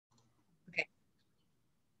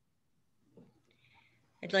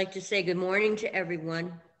I'd like to say good morning to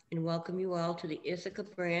everyone and welcome you all to the Ithaca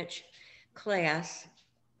Branch class.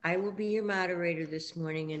 I will be your moderator this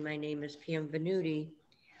morning, and my name is Pam Venuti.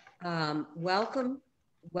 Welcome,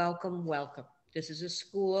 welcome, welcome. This is a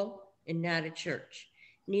school and not a church.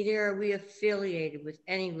 Neither are we affiliated with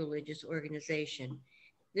any religious organization.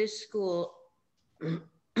 This school,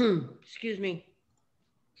 excuse me,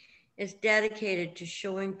 is dedicated to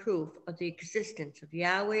showing proof of the existence of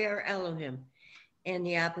Yahweh or Elohim and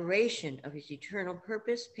the operation of his eternal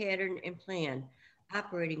purpose, pattern, and plan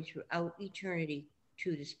operating throughout eternity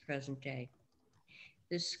to this present day.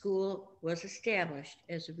 This school was established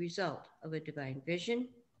as a result of a divine vision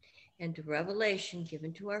and the revelation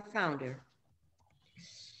given to our founder,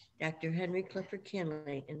 Dr. Henry Clifford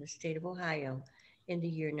Kinley, in the state of Ohio in the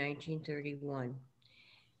year 1931.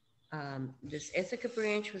 This Ithaca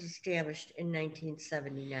branch was established in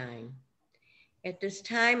 1979. At this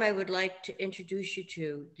time, I would like to introduce you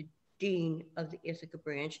to the Dean of the Ithaca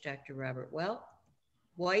branch, Dr. Robert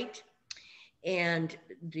White, and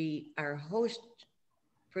our host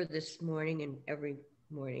for this morning and every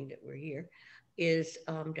morning that we're here is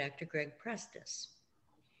Dr. Greg Prestis.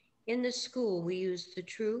 In this school, we use the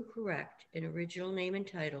true, correct, and original name and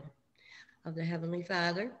title of the Heavenly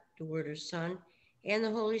Father, the Word or Son, and the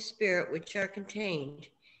Holy Spirit, which are contained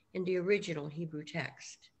in the original Hebrew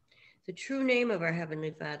text. The true name of our Heavenly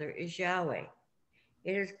Father is Yahweh.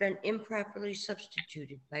 It has been improperly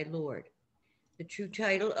substituted by Lord. The true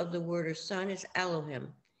title of the Word or Son is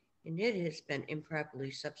Elohim, and it has been improperly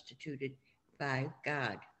substituted by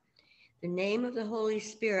God. The name of the Holy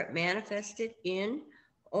Spirit manifested in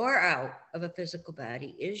or out of a physical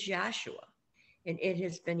body is Yahshua, and it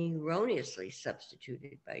has been erroneously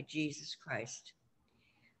substituted by Jesus Christ.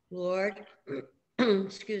 Lord,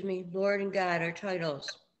 Lord and God are titles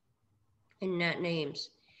and not names.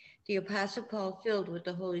 The Apostle Paul, filled with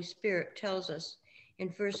the Holy Spirit, tells us in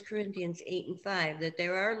 1 Corinthians 8:5 that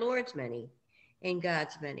there are Lords many and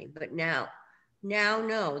Gods many, but now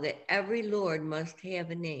know that every Lord must have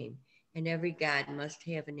a name, and every God must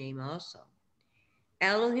have a name also.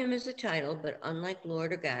 Elohim is a title, but unlike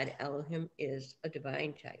Lord or God, Elohim is a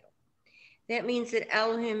divine title. That means that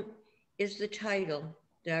Elohim is the title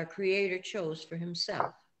that our Creator chose for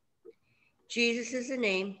himself. Jesus is a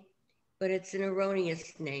name, but it's an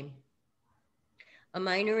erroneous name. A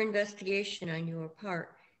minor investigation on your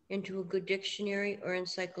part into a good dictionary or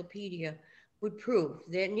encyclopedia would prove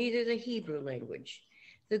that neither the Hebrew language,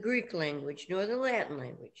 the Greek language, nor the Latin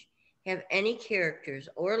language have any characters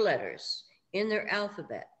or letters in their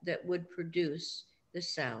alphabet that would produce the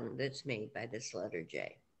sound that's made by this letter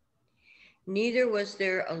J. Neither was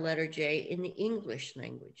there a letter J in the English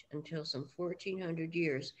language until some 1400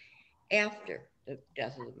 years after the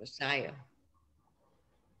death of the Messiah.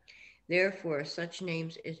 Therefore, such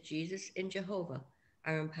names as Jesus and Jehovah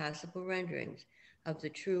are impossible renderings of the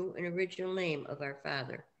true and original name of our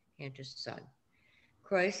Father and his Son.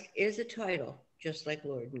 Christ is a title, just like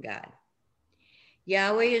Lord and God.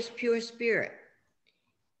 Yahweh is pure spirit,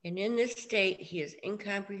 and in this state, he is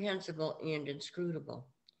incomprehensible and inscrutable.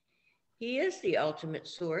 He is the ultimate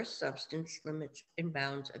source, substance, limits, and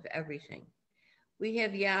bounds of everything. We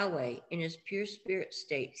have Yahweh in his pure spirit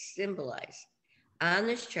state symbolized on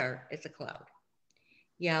this chart as a cloud.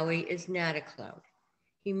 Yahweh is not a cloud.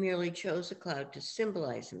 He merely chose a cloud to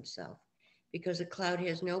symbolize himself because a cloud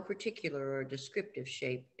has no particular or descriptive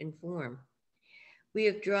shape and form. We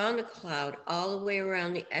have drawn the cloud all the way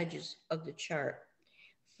around the edges of the chart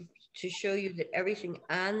to show you that everything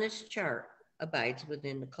on this chart abides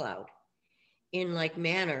within the cloud. In like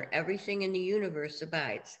manner, everything in the universe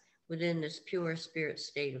abides within this pure spirit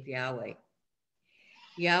state of Yahweh.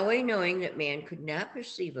 Yahweh, knowing that man could not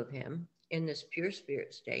perceive of him in this pure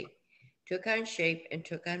spirit state, took on shape and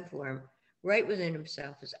took on form right within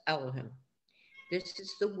himself as Elohim. This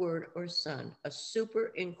is the Word or Son, a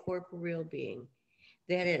super incorporeal being,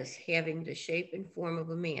 that is, having the shape and form of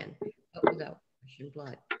a man, but without flesh and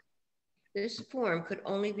blood. This form could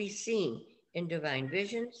only be seen in divine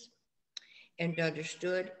visions and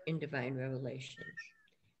understood in divine revelations.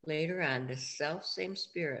 Later on, the self-same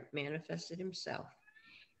spirit manifested himself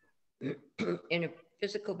in a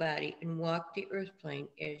physical body and walked the earth plane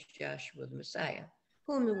as Joshua the Messiah,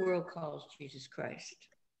 whom the world calls Jesus Christ.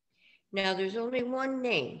 Now, there's only one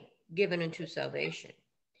name given unto salvation,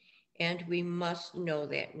 and we must know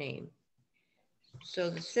that name. So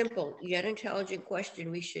the simple yet intelligent question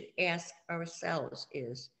we should ask ourselves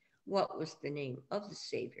is, what was the name of the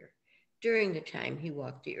Savior during the time he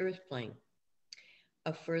walked the earth plane?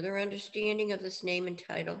 A further understanding of this name and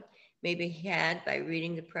title may be had by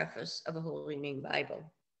reading the preface of a Holy Name Bible.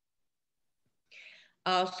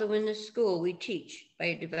 Also in the school, we teach by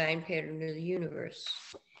a divine pattern of the universe.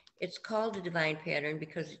 It's called a divine pattern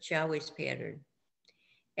because it's Yahweh's pattern.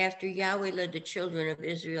 After Yahweh led the children of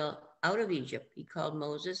Israel out of Egypt, he called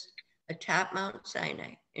Moses atop Mount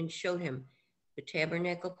Sinai and showed him the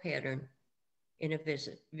tabernacle pattern in a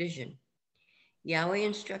vision. Yahweh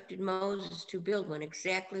instructed Moses to build one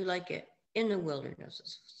exactly like it in the wilderness of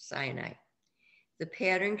Sinai. The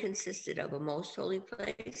pattern consisted of a most holy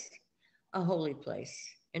place, a holy place,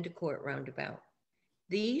 and a court roundabout.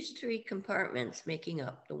 These three compartments making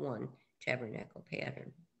up the one tabernacle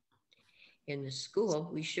pattern. In the school,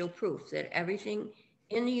 we show proof that everything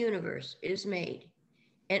in the universe is made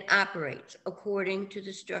and operates according to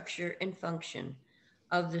the structure and function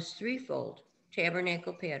of this threefold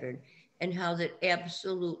tabernacle pattern, and how that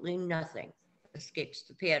absolutely nothing escapes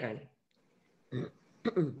the pattern.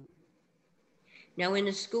 Now, in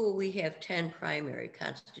the school, we have 10 primary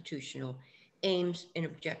constitutional aims and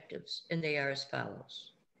objectives, and they are as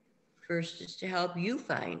follows. First is to help you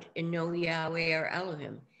find and know Yahweh or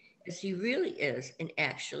Elohim as he really is and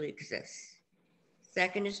actually exists.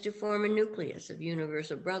 Second is to form a nucleus of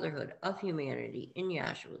universal brotherhood of humanity in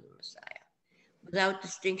Yahshua the Messiah, without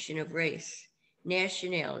distinction of race,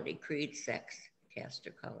 nationality, creed, sex, caste,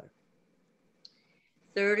 or color.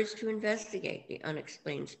 Third is to investigate the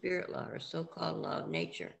unexplained spirit law, or so-called law of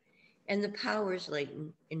nature, and the powers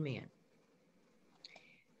latent in man.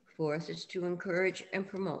 Fourth is to encourage and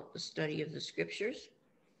promote the study of the scriptures,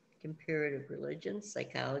 comparative religion,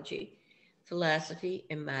 psychology, philosophy,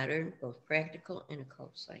 and modern, both practical and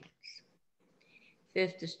occult science.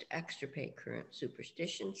 Fifth is to extirpate current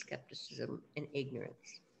superstition, skepticism, and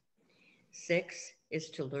ignorance. Sixth is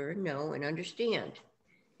to learn, know, and understand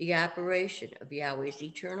the operation of Yahweh's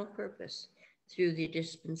eternal purpose through the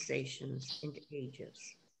dispensations and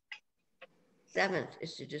ages. Seventh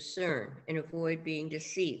is to discern and avoid being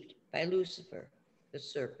deceived by Lucifer, the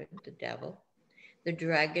serpent, the devil, the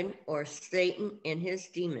dragon, or Satan and his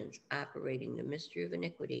demons operating the mystery of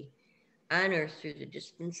iniquity on earth through the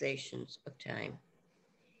dispensations of time.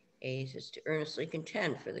 Eighth is to earnestly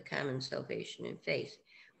contend for the common salvation and faith,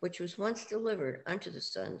 which was once delivered unto the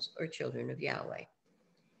sons or children of Yahweh.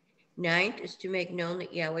 Ninth is to make known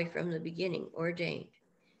that Yahweh from the beginning ordained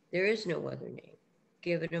there is no other name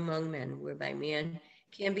given among men whereby man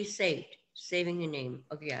can be saved, saving the name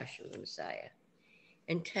of Yahshua the Messiah.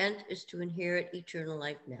 And 10th is to inherit eternal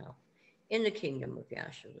life now in the kingdom of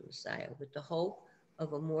Yahshua the Messiah with the hope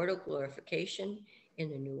of immortal glorification in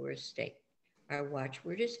the newer state. Our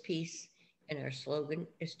watchword is peace, and our slogan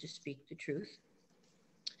is to speak the truth.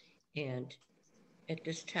 And at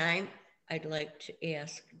this time, I'd like to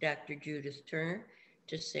ask Dr. Judith Turner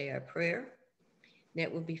to say our prayer. That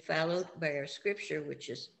will be followed by our scripture, which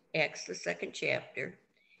is Acts, the 2nd chapter,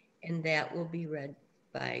 and that will be read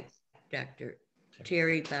by Dr.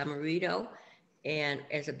 Terry Bomarito, and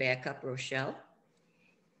as a backup, Rochelle.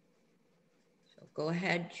 So go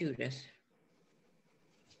ahead, Judith.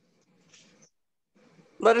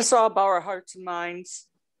 Let us all bow our hearts and minds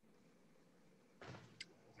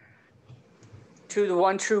to the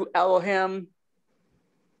one true Elohim,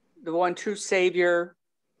 the one true Savior,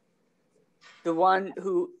 the one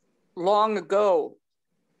who long ago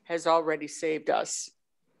has already saved us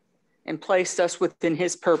and placed us within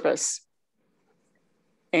his purpose.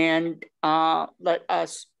 And let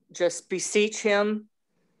us just beseech him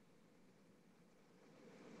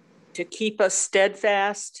to keep us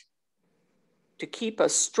steadfast, to keep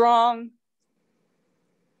us strong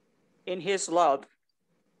in his love.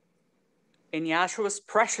 In Yahshua's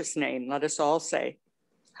precious name, let us all say,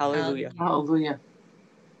 hallelujah. Hallelujah.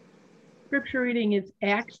 Scripture reading is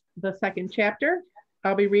Acts, the 2nd chapter.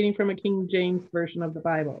 I'll be reading from a King James version of the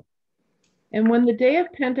Bible. And when the day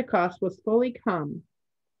of Pentecost was fully come,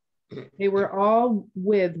 they were all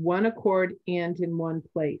with one accord and in one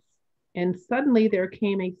place. And suddenly there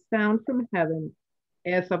came a sound from heaven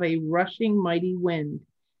as of a rushing mighty wind,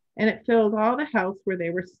 and it filled all the house where they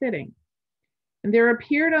were sitting. And there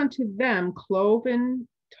appeared unto them cloven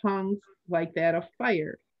tongues like that of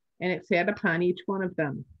fire, and it sat upon each one of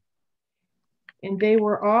them. And they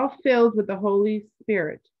were all filled with the Holy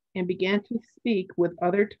Spirit, and began to speak with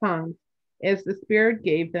other tongues as the Spirit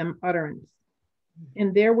gave them utterance.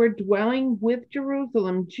 And there were dwelling with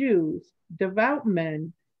Jerusalem Jews, devout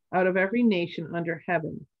men, out of every nation under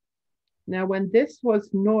heaven. Now when this was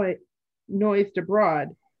noised abroad,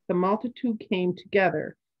 the multitude came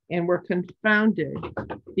together and were confounded,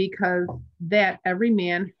 because that every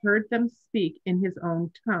man heard them speak in his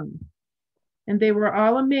own tongue. And they were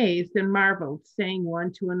all amazed and marveled, saying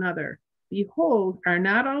one to another, Behold, are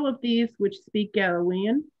not all of these which speak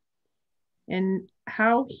Galilean? And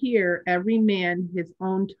how hear every man his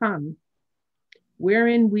own tongue,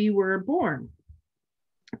 wherein we were born,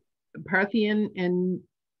 Parthian and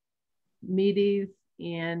Medes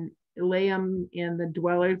and Elam and the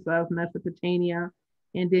dwellers of Mesopotamia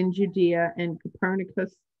and in Judea and Cappadocia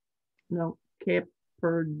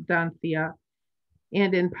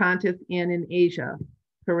and in Pontus and in Asia,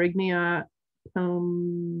 Perignia,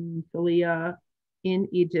 Pamphylia, in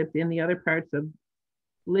Egypt and the other parts of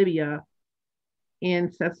Libya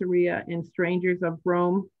and Caesarea, and strangers of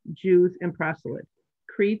Rome, Jews and proselytes,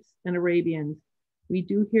 Cretes and Arabians. We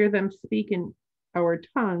do hear them speak in our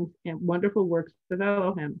tongues and wonderful works of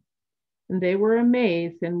Elohim. And they were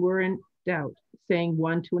amazed and were in doubt, saying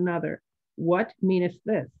one to another, what meaneth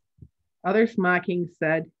this? Others mocking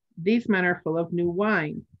said, these men are full of new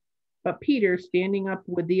wine. But Peter, standing up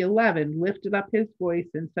with the 11, lifted up his voice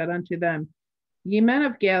and said unto them, ye men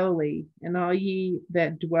of Galilee, and all ye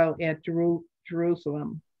that dwell at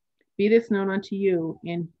Jerusalem, be this known unto you,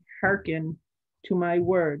 and hearken to my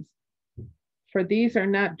words. For these are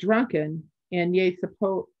not drunken, and ye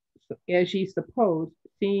suppose, as ye suppose,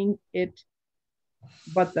 seeing it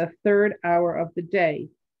but the third hour of the day.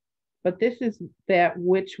 But this is that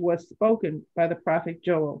which was spoken by the prophet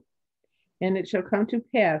Joel. And it shall come to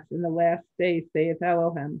pass in the last days, saith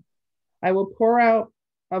Elohim, I will pour out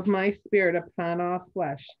of my spirit upon all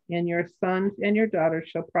flesh, and your sons and your daughters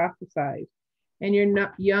shall prophesy, and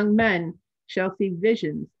your young men shall see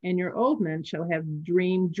visions, and your old men shall have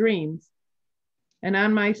dreams. And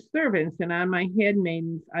on my servants and on my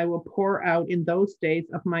handmaidens I will pour out in those days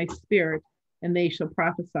of my spirit, and they shall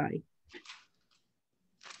prophesy.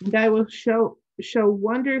 And I will show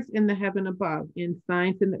wonders in the heaven above, and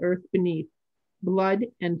signs in the earth beneath, blood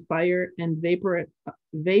and fire and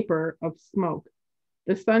vapor of smoke.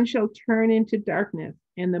 The sun shall turn into darkness,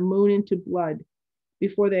 and the moon into blood,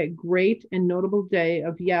 before that great and notable day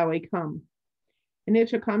of Yahweh come. And it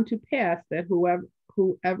shall come to pass that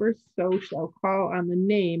whoever so shall call on the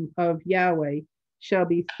name of Yahweh shall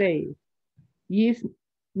be saved. Ye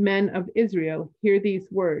men of Israel, hear these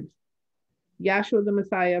words. Yahshua the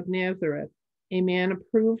Messiah of Nazareth, a man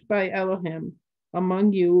approved by Elohim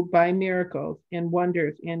among you by miracles and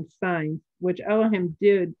wonders and signs, which Elohim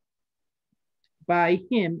did by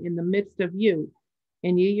him in the midst of you,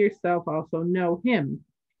 and ye yourself also know him,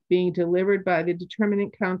 being delivered by the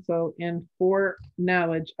determinate counsel and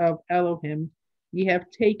foreknowledge of Elohim, ye have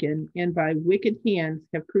taken, and by wicked hands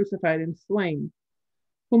have crucified and slain,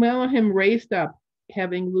 whom Elohim raised up,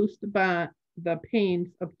 having loosed the pains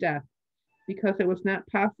of death, because it was not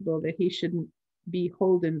possible that he should be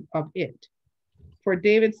holden of it. For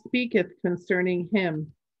David speaketh concerning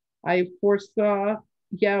him, I foresaw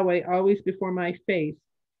Yahweh always before my face,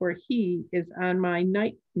 for he is on my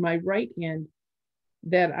right hand,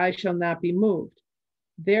 that I shall not be moved.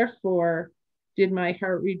 Therefore did my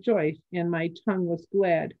heart rejoice, and my tongue was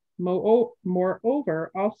glad.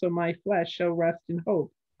 Moreover, also my flesh shall rest in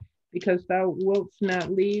hope, because thou wilt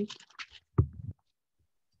not leave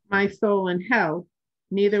my soul in hell,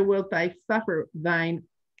 neither wilt thou suffer thine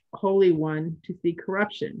Holy One to see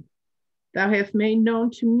corruption. Thou hast made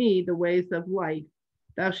known to me the ways of life.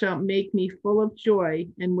 Thou shalt make me full of joy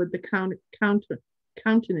and with the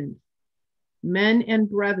countenance. Men and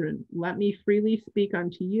brethren, let me freely speak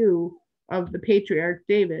unto you of the patriarch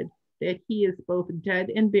David, that he is both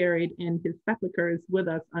dead and buried, and his sepulchre is with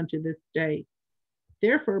us unto this day.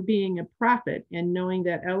 Therefore, being a prophet, and knowing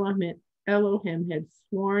that Elohim had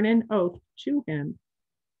sworn an oath to him,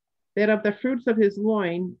 that of the fruits of his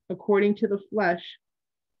loin, according to the flesh,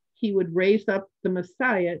 he would raise up the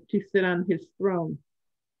Messiah to sit on his throne.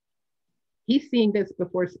 He, seeing this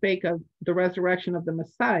before, spake of the resurrection of the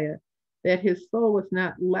Messiah, that his soul was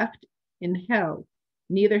not left in hell,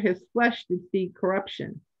 neither his flesh did see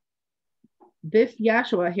corruption. This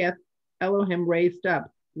Yahshua hath Elohim raised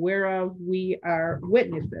up, whereof we are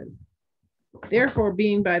witnesses. Therefore,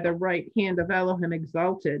 being by the right hand of Elohim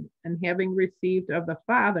exalted, and having received of the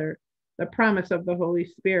Father the promise of the Holy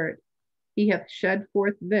Spirit, he hath shed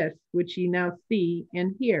forth this which ye now see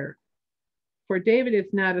and hear. For David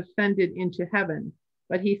is not ascended into heaven,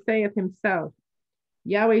 but he saith himself,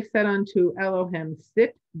 Yahweh said unto Elohim,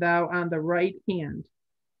 sit thou on the right hand,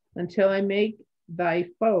 until I make thy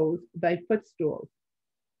foes thy footstools.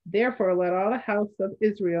 Therefore let all the house of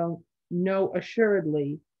Israel know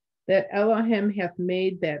assuredly that Elohim hath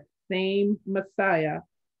made that same Messiah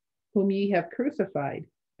whom ye have crucified,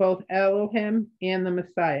 both Elohim and the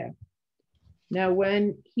Messiah. Now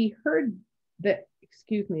when they heard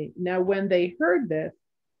this,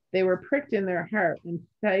 they were pricked in their heart, and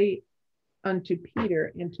say unto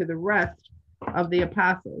Peter and to the rest of the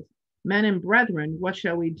apostles, Men and brethren, what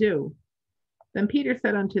shall we do? Then Peter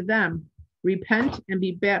said unto them, Repent and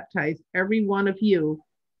be baptized, every one of you,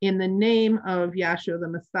 in the name of Yahshua the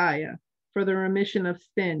Messiah, for the remission of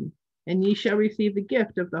sin, and ye shall receive the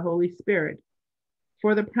gift of the Holy Spirit.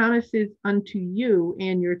 For the promise is unto you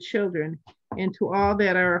and your children, and to all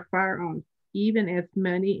that are afar off, even as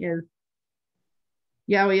many as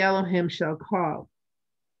Yahweh Elohim shall call.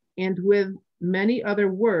 And with many other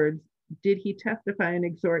words did he testify and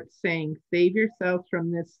exhort, saying, Save yourselves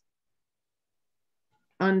from this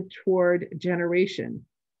untoward generation.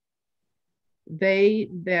 They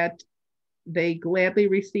gladly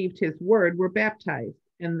received his word were baptized,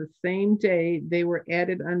 and the same day they were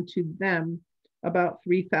added unto them about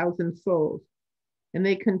 3,000 souls. And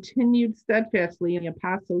they continued steadfastly in the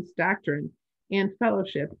apostles' doctrine and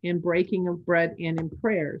fellowship, in breaking of bread and in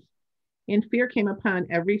prayers. And fear came upon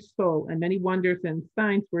every soul, and many wonders and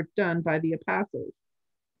signs were done by the apostles.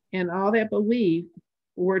 And all that believed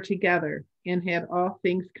were together, and had all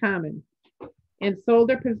things common, and sold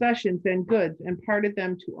their possessions and goods, and parted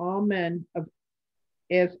them to all men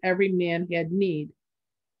as every man had need.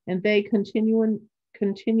 And they continuing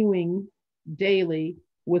daily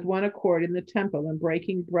with one accord in the temple, and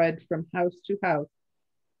breaking bread from house to house,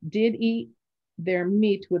 did eat their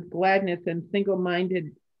meat with gladness and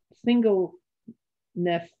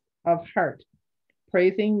singleness of heart,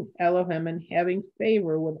 praising Elohim and having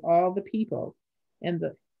favor with all the people. And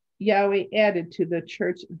the Yahweh added to the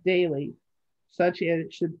church daily such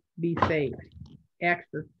as should be saved. Acts,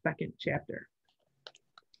 the 2nd chapter.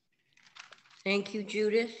 Thank you,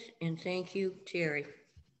 Judith, and thank you, Terry.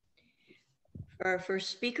 For our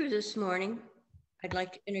first speaker this morning, I'd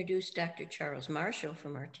like to introduce Dr. Charles Marshall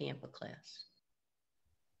from our Tampa class.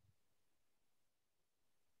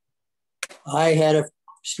 I had a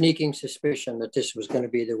sneaking suspicion that this was going to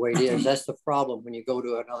be the way it is. That's the problem when you go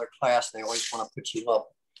to another class, they always want to put you up.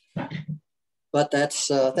 But that's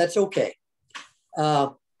okay.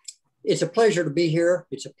 It's a pleasure to be here.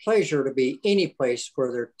 It's a pleasure to be any place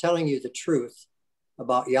where they're telling you the truth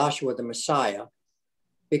about Yahshua the Messiah,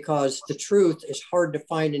 because the truth is hard to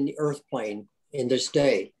find in the earth plane in this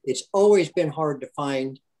day. It's always been hard to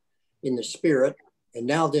find in the spirit, and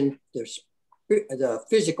now then the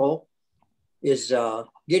physical is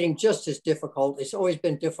getting just as difficult. It's always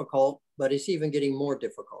been difficult, but it's even getting more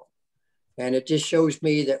difficult. And it just shows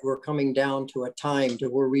me that we're coming down to a time to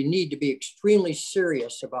where we need to be extremely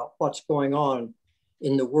serious about what's going on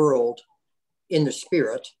in the world, in the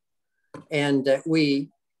spirit, and that we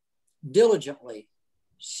diligently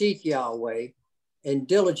seek Yahweh and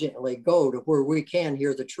diligently go to where we can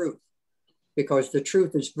hear the truth, because the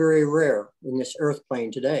truth is very rare in this earth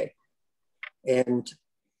plane today. And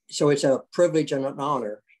so it's a privilege and an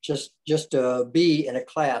honor just to be in a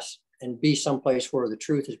class and be someplace where the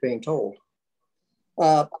truth is being told.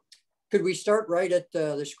 Could we start right at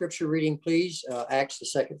the scripture reading, please? Acts, the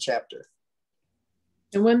 2nd chapter.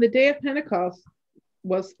 And when the day of Pentecost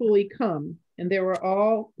was fully come, and they were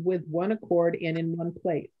all with one accord and in one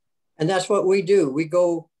place. And that's what we do. We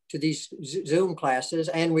go to these Zoom classes,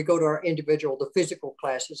 and we go to our individual, the physical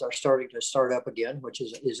classes are starting to start up again, which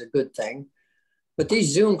is a good thing. But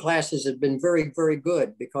these Zoom classes have been very, very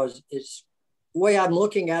good, because it's the way I'm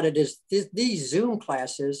looking at it is these Zoom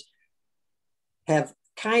classes have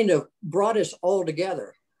kind of brought us all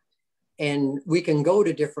together, and we can go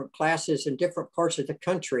to different classes in different parts of the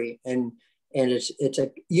country, and it's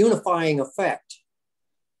a unifying effect.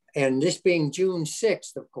 And this being June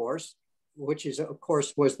 6th, of course, which is, of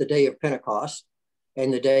course, was the day of Pentecost,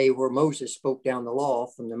 and the day where Moses spoke down the law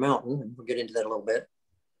from the mountain, and we'll get into that a little bit.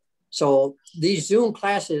 So these Zoom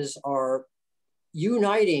classes are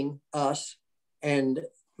uniting us, and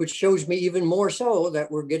which shows me even more so that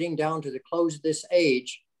we're getting down to the close of this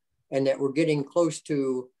age, and that we're getting close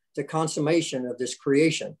to the consummation of this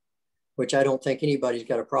creation, which I don't think anybody's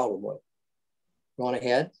got a problem with. Go on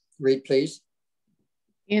ahead, read please.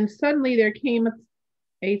 And suddenly there came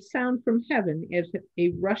a sound from heaven as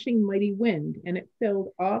a rushing mighty wind, and it filled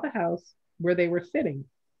all the house where they were sitting.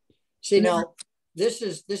 See, now this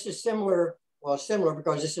is similar. Well, similar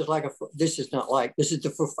because this is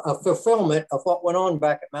the fulfillment of what went on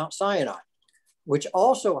back at Mount Sinai, which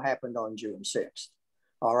also happened on June 6th.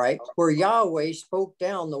 All right, where Yahweh spoke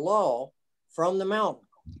down the law from the mountain.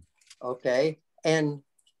 Okay, and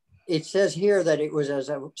it says here that it was as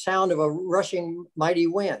a sound of a rushing mighty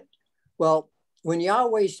wind. Well, when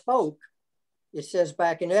Yahweh spoke, it says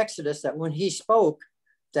back in Exodus that when he spoke,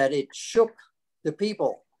 that it shook the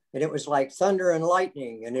people, and it was like thunder and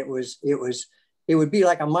lightning, and it would be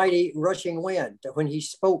like a mighty rushing wind when he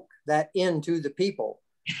spoke that into the people.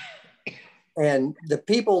 And the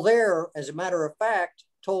people there, as a matter of fact,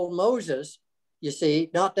 told Moses, you see,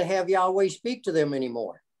 not to have Yahweh speak to them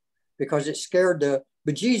anymore because it scared the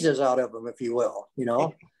bejesus out of them, if you will, you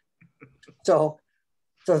know. So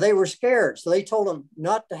they were scared. So they told them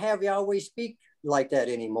not to have Yahweh speak like that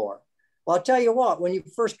anymore. Well, I'll tell you what, when you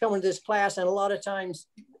first come into this class, and a lot of times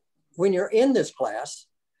when you're in this class,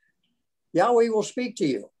 Yahweh will speak to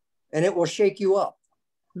you and it will shake you up,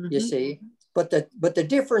 you see. But the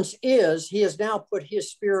difference is he has now put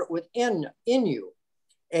his spirit in you.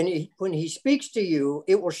 And when he speaks to you,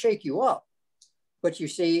 it will shake you up. But you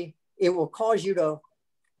see, it will cause you to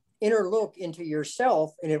inner look into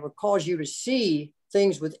yourself, and it will cause you to see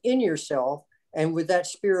things within yourself. And with that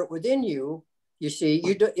spirit within you, you see,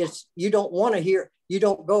 you don't want to hear, you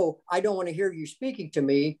don't go, I don't want to hear you speaking to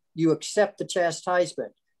me. You accept the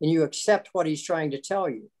chastisement and you accept what he's trying to tell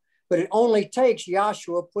you. But it only takes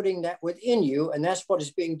Yahshua putting that within you. And that's what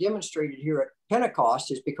is being demonstrated here at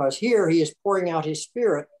Pentecost, is because here he is pouring out his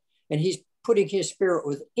spirit and he's putting his spirit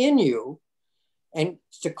within you, and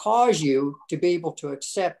to cause you to be able to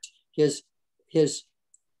accept his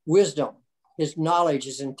wisdom, his knowledge,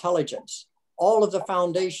 his intelligence, all of the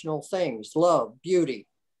foundational things, love, beauty,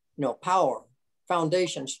 power,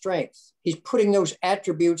 foundation, strength. He's putting those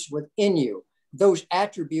attributes within you. Those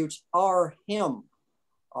attributes are him.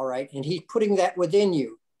 All right. And he's putting that within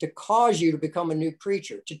you to cause you to become a new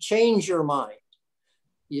creature, to change your mind.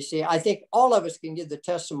 You see, I think all of us can give the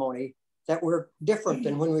testimony that we're different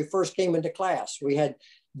than when we first came into class. We had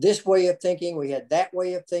this way of thinking, we had that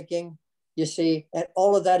way of thinking, you see, and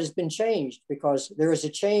all of that has been changed because there is a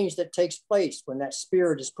change that takes place when that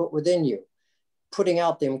spirit is put within you, putting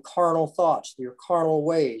out them carnal thoughts, your carnal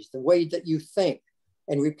ways, the way that you think,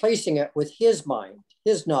 and replacing it with his mind,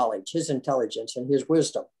 his knowledge, his intelligence, and his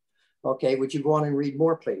wisdom. Okay, would you go on and read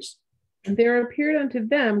more, please? And there appeared unto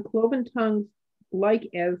them cloven tongues like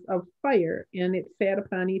as of fire, and it sat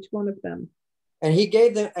upon each one of them. And he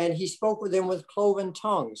gave them, and he spoke with them with cloven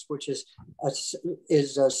tongues, which is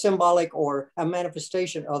a symbolic or a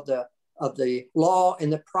manifestation of the law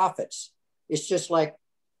and the prophets. It's just like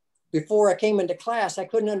before I came into class, I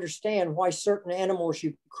couldn't understand why certain animals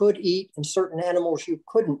you could eat and certain animals you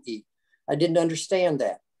couldn't eat. I didn't understand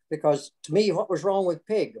that because to me, what was wrong with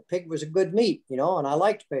pig? A pig was a good meat, and I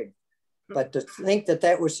liked pig. But to think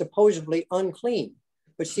that was supposedly unclean.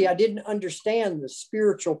 But see, I didn't understand the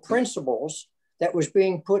spiritual principles that was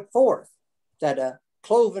being put forth, that a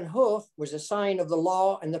cloven hoof was a sign of the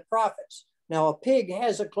law and the prophets. Now, a pig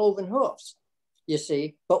has a cloven hoofs, you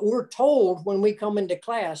see, but we're told when we come into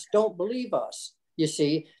class, don't believe us, you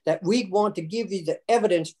see, that we want to give you the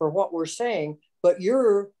evidence for what we're saying, but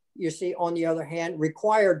you're, you see, on the other hand,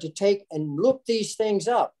 required to take and look these things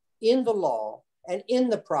up in the law and in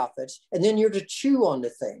the prophets, and then you're to chew on the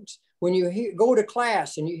things. When you go to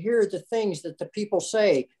class and you hear the things that the people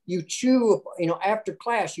say, you chew, after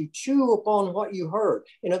class, you chew upon what you heard.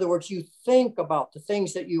 In other words, you think about the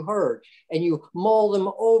things that you heard and you mull them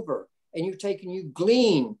over and you take and you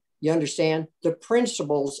glean, you understand, the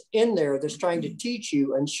principles in there that's trying to teach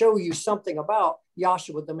you and show you something about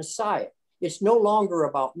Yahshua the Messiah. It's no longer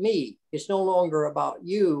about me. It's no longer about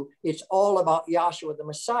you. It's all about Yahshua the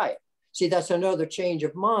Messiah. See, that's another change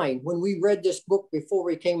of mind. When we read this book before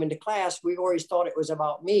we came into class, we always thought it was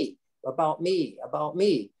about me, about me, about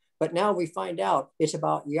me. But now we find out it's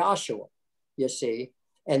about Yahshua, you see.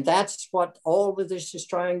 And that's what all of this is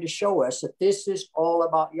trying to show us, that this is all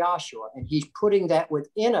about Yahshua. And he's putting that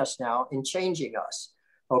within us now and changing us.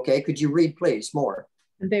 Okay, could you read, please, more?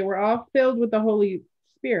 And they were all filled with the Holy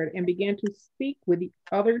Spirit and began to speak with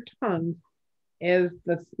other tongues as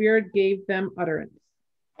the Spirit gave them utterance.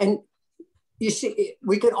 And you see,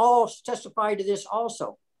 we can all testify to this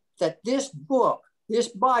also, that this book, this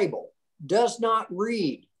Bible, does not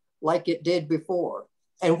read like it did before.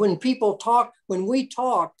 And when people talk, when we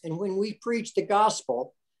talk and when we preach the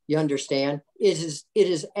gospel, you understand, it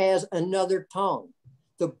is as another tongue.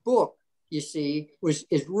 The book, you see, is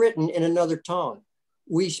written in another tongue.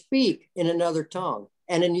 We speak in another tongue.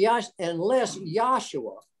 And unless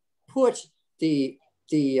Yahshua puts the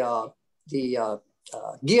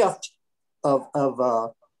gift of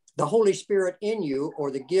the Holy Spirit in you,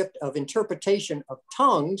 or the gift of interpretation of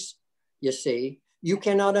tongues, you see, you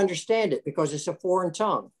cannot understand it because it's a foreign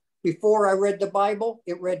tongue. Before I read the Bible,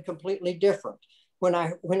 it read completely different. When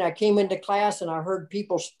I came into class and I heard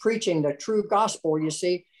people preaching the true gospel, you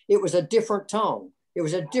see, it was a different tongue. It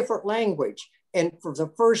was a different language. And for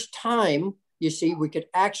the first time, you see, we could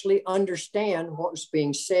actually understand what was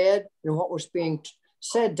being said and what was being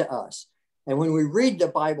said to us. And when we read the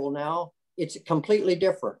Bible now, it's completely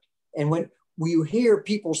different. And when you hear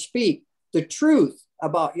people speak, the truth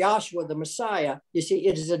about Yahshua, the Messiah, you see,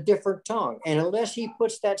 it is a different tongue. And unless he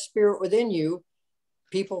puts that spirit within you,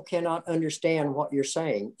 people cannot understand what you're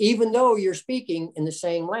saying, even though you're speaking in the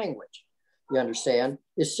same language. You understand?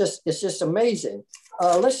 It's just amazing.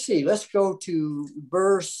 Let's see. Let's go to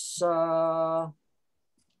verse 17.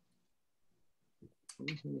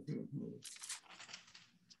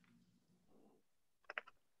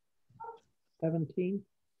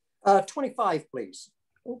 25, please.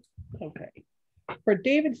 Oh, okay. For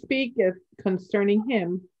David speaketh concerning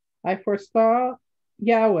him, I foresaw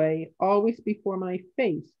Yahweh always before my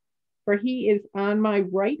face, for he is on my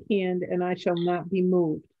right hand, and I shall not be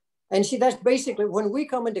moved. And see, that's basically when we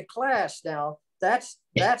come into class now, that's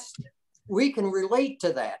we can relate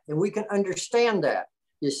to that and we can understand that,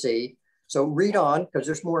 you see. So read on, because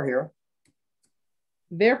there's more here.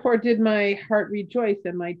 Therefore did my heart rejoice,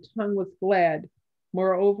 and my tongue was glad.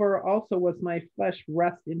 Moreover, also was my flesh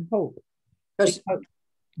rest in hope.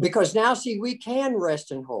 Because now, see, we can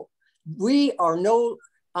rest in hope.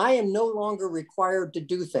 I am no longer required to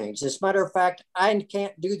do things. As a matter of fact, I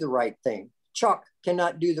can't do the right thing. Chuck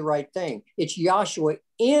cannot do the right thing. It's Yahshua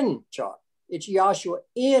in Chuck. It's Yahshua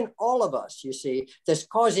in all of us, you see, that's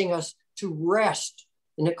causing us to rest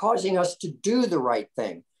and it's causing us to do the right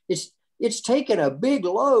thing. It's taken a big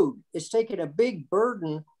load. It's taken a big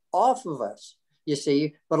burden off of us, you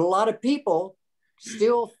see. But a lot of people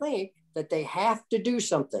still think that they have to do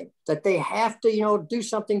something, that they have to, do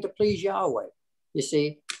something to please Yahweh. You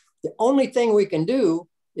see, the only thing we can do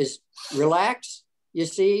is relax, you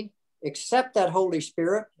see, accept that Holy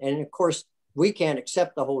Spirit. And of course, we can't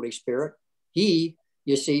accept the Holy Spirit. He,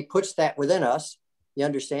 you see, puts that within us. You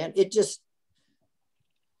understand?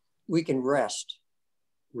 We can rest.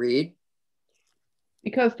 Read.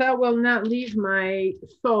 Because thou wilt not leave my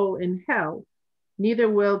soul in hell, neither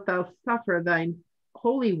wilt thou suffer thine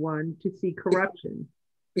Holy One to see corruption.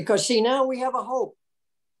 Because see, now we have a hope.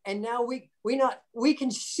 And now we can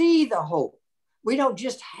see the hope. We don't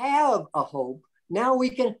just have a hope. Now we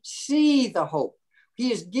can see the hope.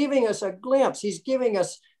 He is giving us a glimpse. He's giving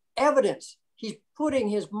us evidence. He's putting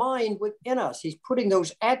his mind within us. He's putting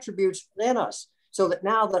those attributes within us so that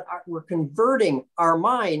now that we're converting our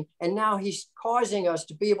mind, and now he's causing us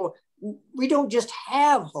to be able, we don't just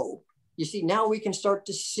have hope. You see, now we can start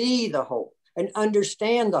to see the hope and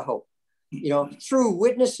understand the hope, through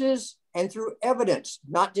witnesses and through evidence,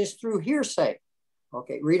 not just through hearsay.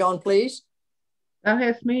 Okay, read on, please. Thou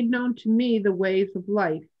hast made known to me the ways of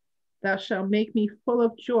life. Thou shalt make me full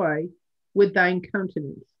of joy with thine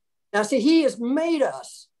countenance. Now, see, he has made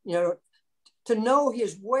us, to know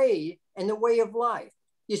his way and the way of life.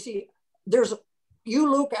 You see,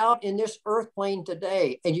 you look out in this earth plane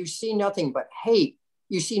today and you see nothing but hate.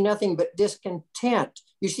 You see nothing but discontent.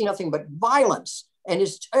 You see nothing but violence. And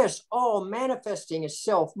it's just all manifesting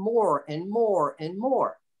itself more and more and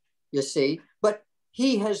more, you see. But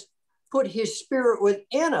he has put his spirit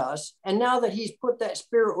within us. And now that he's put that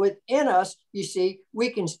spirit within us, you see,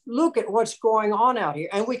 we can look at what's going on out here.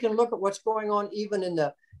 And we can look at what's going on even in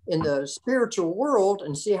the spiritual world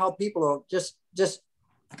and see how people are just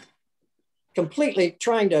completely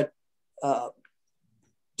trying to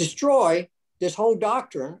destroy this whole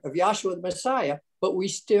doctrine of Yahshua the Messiah. But we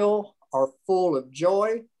still are full of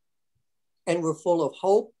joy and we're full of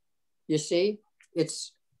hope. You see,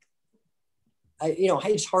 it's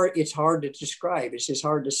hard to describe. It's just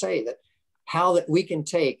hard to say that how that we can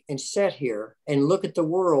take and sit here and look at the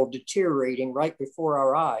world deteriorating right before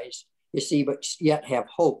our eyes, you see, but yet have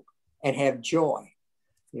hope and have joy.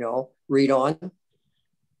 Read on.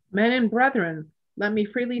 Men and brethren, let me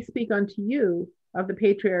freely speak unto you of the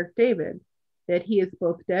patriarch David, that he is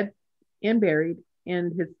both dead and buried,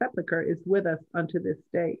 and his sepulchre is with us unto this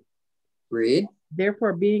day. Read.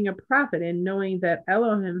 Therefore, being a prophet, and knowing that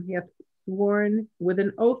Elohim hath sworn with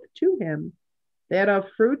an oath to him, that of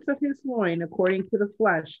fruits of his loin, according to the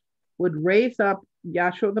flesh, would raise up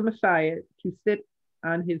Yahshua the Messiah to sit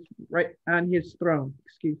on his throne.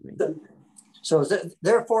 Excuse me. So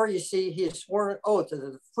therefore, you see, he has sworn an oath to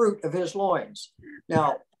the fruit of his loins.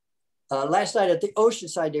 Now, last night at the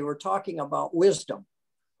Oceanside, they were talking about wisdom,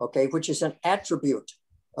 okay, which is an attribute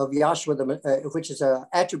of Yahshua, which is an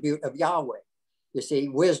attribute of Yahweh. You see,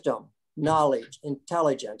 wisdom, knowledge,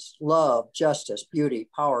 intelligence, love, justice, beauty,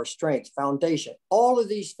 power, strength, foundation. All of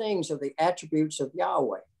these things are the attributes of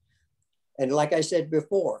Yahweh. And like I said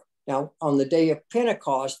before, now on the day of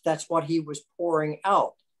Pentecost, that's what he was pouring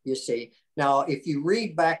out, you see. Now, if you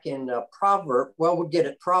read back in we'll get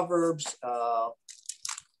it, Proverbs,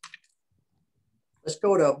 let's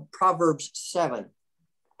go to Proverbs 7.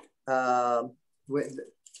 Last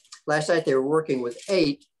night they were working with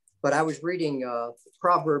 8, but I was reading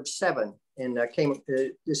Proverbs 7, and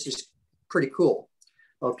this is pretty cool.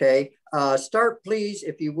 Okay, start please,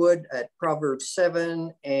 if you would, at Proverbs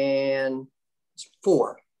 7 and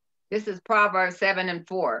 4. This is Proverbs 7 and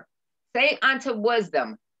 4. Say unto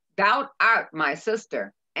wisdom, thou art my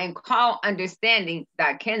sister, and call understanding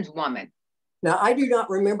thy kinswoman. Now, I do not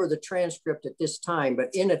remember the transcript at this time, but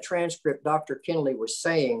in a transcript, Dr. Kinley was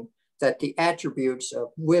saying that the attributes of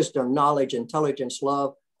wisdom, knowledge, intelligence,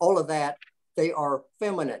 love, all of that, they are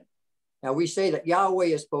feminine. Now, we say that Yahweh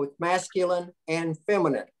is both masculine and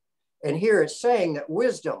feminine. And here it's saying that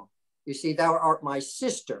wisdom, you see, thou art my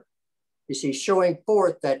sister. You see, showing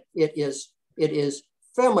forth that it is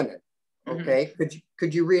feminine. Okay,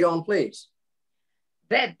 could you read on, please?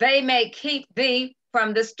 That they may keep thee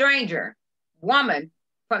from the stranger, woman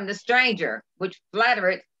from the stranger, which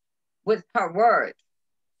flattereth with her words.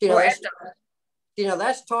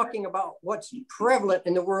 That's talking about what's prevalent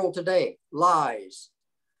in the world today, lies.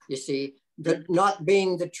 You see, not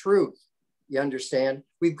being the truth. You understand?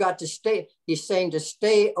 We've got to stay, he's saying to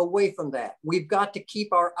stay away from that. We've got to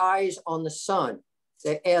keep our eyes on the sun,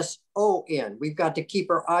 the S-O-N. We've got to keep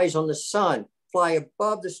our eyes on the sun, fly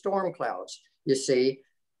above the storm clouds. You see,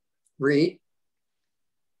 read.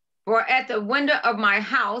 For at the window of my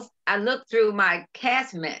house, I looked through my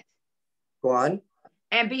casement. Go on.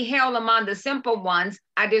 And beheld among the simple ones,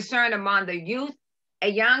 I discerned among the youth, a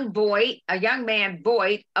young man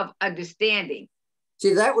void of understanding.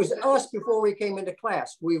 See, that was us before we came into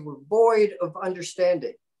class. We were void of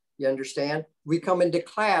understanding. You understand? We come into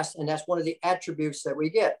class, and that's one of the attributes that we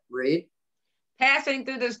get. Read. Passing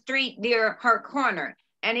through the street near her corner,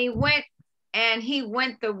 and he went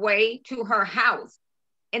the way to her house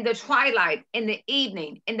in the twilight, in the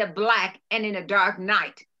evening, in the black, and in the dark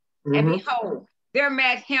night. And behold, there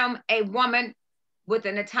met him a woman with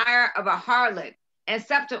an attire of a harlot and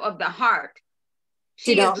scepter of the heart.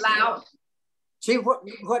 She is loud. See what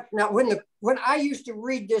now when I used to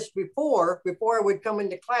read this before I would come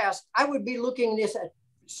into class, I would be looking this at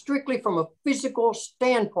strictly from a physical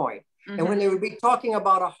standpoint. And when they would be talking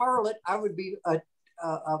about a harlot, I would be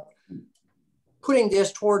putting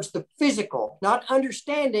this towards the physical, not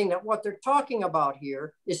understanding that what they're talking about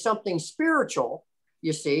here is something spiritual,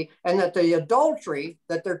 you see, and that the adultery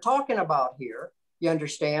that they're talking about here, you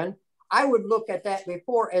understand, I would look at that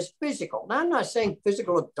before as physical. Now, I'm not saying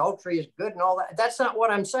physical adultery is good and all that. That's not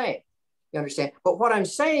what I'm saying. You understand? But what I'm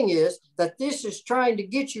saying is that this is trying to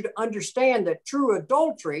get you to understand that true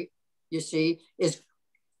adultery, you see, is,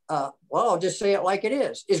 I'll just say it like it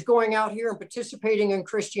is going out here and participating in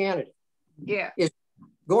Christianity. Yeah. Is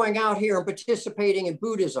going out here and participating in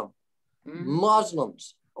Buddhism,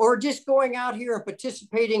 Muslims, or just going out here and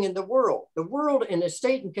participating in the world in the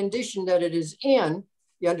state and condition that it is in.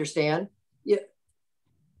 You understand?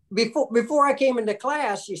 Before I came into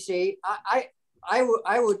class, you see,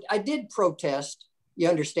 I did protest. You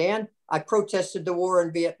understand? I protested the war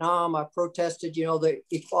in Vietnam. I protested, the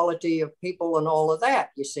equality of people and all of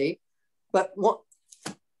that. You see, but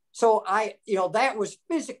so that was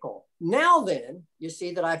physical. Now then, you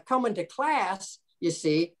see that I've come into class. You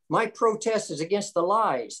see, my protest is against the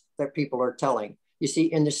lies that people are telling. You see,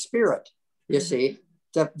 in the spirit. You see.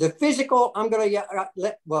 The physical, I'm going to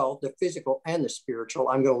the physical and the spiritual,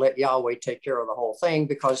 I'm going to let Yahweh take care of the whole thing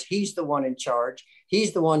because he's the one in charge.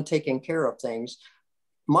 He's the one taking care of things.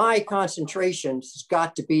 My concentration's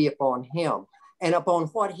got to be upon him and upon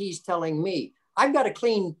what he's telling me. I've got to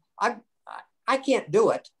clean, I can't do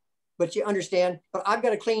it, but you understand, but I've got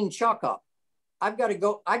to clean Chuck up. I've got to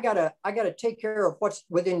go, I got to take care of what's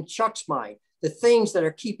within Chuck's mind, the things that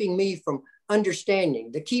are keeping me from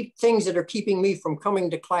understanding, things that are keeping me from coming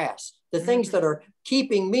to class, the things that are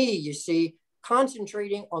keeping me, you see,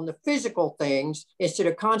 concentrating on the physical things instead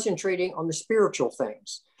of concentrating on the spiritual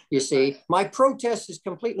things. You see, my protest is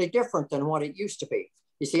completely different than what it used to be.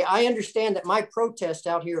 You see, I understand that my protest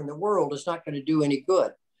out here in the world is not going to do any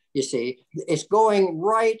good. You see, it's going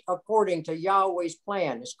right according to Yahweh's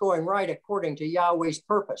plan. It's going right according to Yahweh's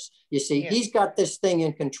purpose. You see, he's got this thing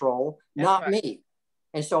in control, not me.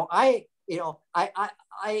 And so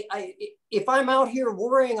if I'm out here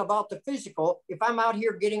worrying about the physical, if I'm out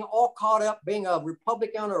here getting all caught up being a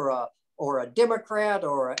Republican or a Democrat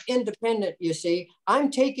or an independent, you see,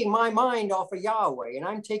 I'm taking my mind off of Yahweh and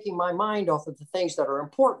I'm taking my mind off of the things that are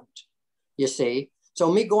important, you see.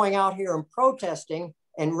 So me going out here and protesting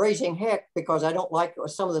and raising heck because I don't like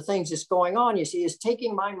some of the things that's going on, you see, is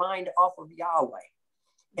taking my mind off of Yahweh.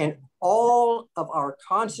 And all of our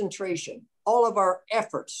concentration, all of our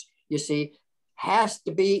efforts, you see, has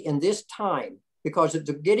to be in this time because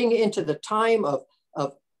of getting into the time of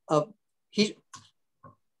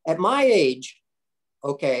at my age,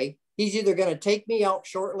 okay, he's either going to take me out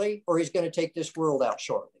shortly or he's going to take this world out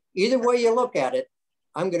shortly. Either way you look at it,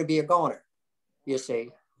 I'm going to be a goner, you see.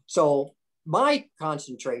 So my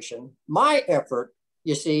concentration, my effort,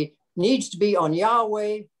 you see, needs to be on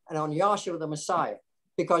Yahweh and on Yahshua the Messiah,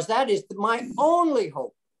 because that is my only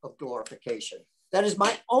hope of glorification. That is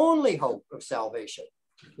my only hope of salvation.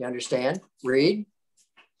 You understand? Read.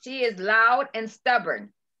 She is loud and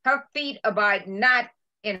stubborn. Her feet abide not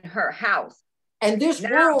in her house. And this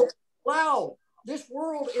world, loud, this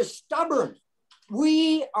world is stubborn.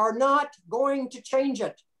 We are not going to change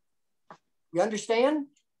it. You understand?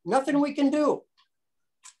 Nothing we can do.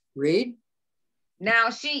 Read. Now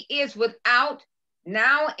she is without,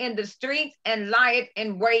 now in the streets, and lieth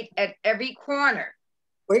in wait at every corner.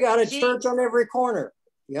 We got a church on every corner.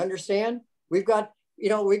 You understand? We've got,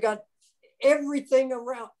 we got everything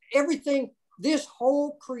around, everything. This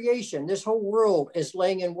whole creation, this whole world is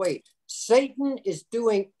laying in wait. Satan is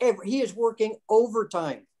doing he is working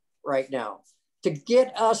overtime right now to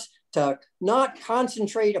get us to not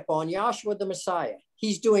concentrate upon Yahshua the Messiah.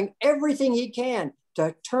 He's doing everything he can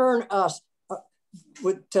to turn us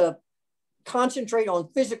to concentrate on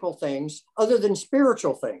physical things other than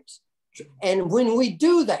spiritual things. And when we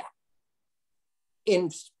do that,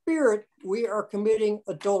 in spirit, we are committing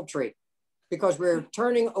adultery because we're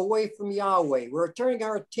turning away from Yahweh. We're turning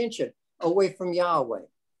our attention away from Yahweh.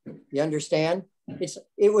 You understand? In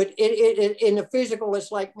the physical,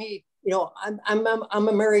 it's like me, I'm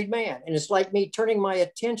a married man, and it's like me turning my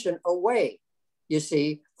attention away, you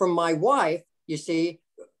see, from my wife, you see,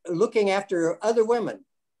 looking after other women.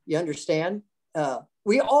 You understand?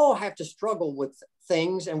 We all have to struggle with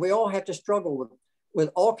things, and we all have to struggle with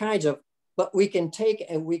all kinds of, but we can take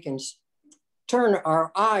and we can turn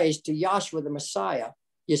our eyes to Yahshua the Messiah,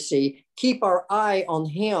 you see, keep our eye on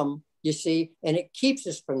him, you see, and it keeps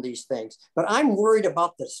us from these things. But I'm worried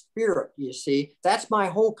about the spirit, you see. That's my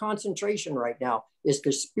whole concentration right now, is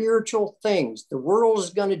the spiritual things. The world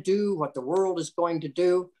is going to do what the world is going to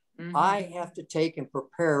do. Mm-hmm. I have to take and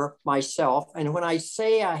prepare myself. And when I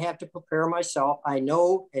say I have to prepare myself, I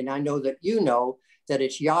know, and I know that you know, that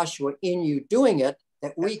it's Yahshua in you doing it,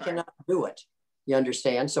 that we cannot do it. You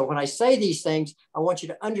understand? So when I say these things, I want you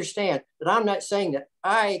to understand that I'm not saying that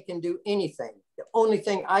I can do anything. The only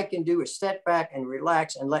thing I can do is sit back and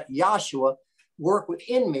relax and let Yahshua work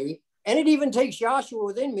within me. And it even takes Yahshua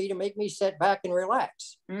within me to make me sit back and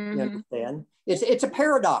relax. Mm-hmm. You understand? It's a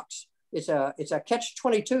paradox. It's a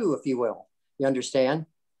catch-22, if you will. You understand?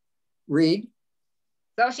 Read.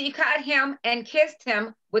 So she caught him and kissed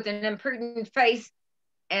him with an imprudent face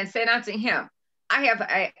and said unto him,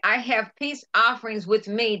 I have peace offerings with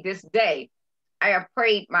me this day. I have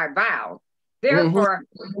prayed my vow. Therefore,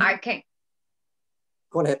 mm-hmm. I came.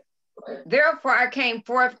 Go ahead. Therefore, I came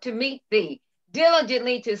forth to meet thee,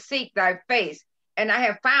 diligently to seek thy face, and I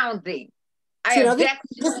have found thee.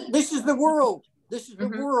 This is the world. This is the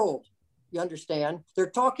mm-hmm. world. You understand? They're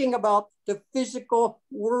talking about the physical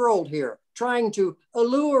world here, trying to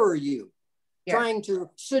allure you, yes. Trying to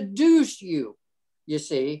seduce you, you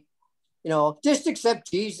see. Just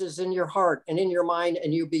accept Jesus in your heart and in your mind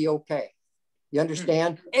and you'll be okay. You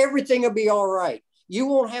understand? Mm-hmm. Everything will be all right. You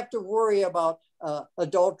won't have to worry about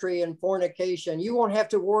adultery and fornication. You won't have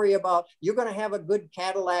to worry about, you're going to have a good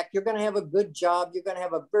Cadillac. You're going to have a good job. You're going to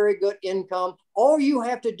have a very good income. All you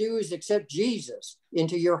have to do is accept Jesus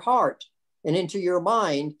into your heart and into your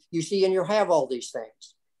mind, you see, and you'll have all these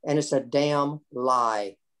things. And it's a damn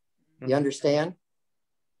lie. Mm-hmm. You understand?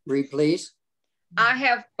 Read, please. I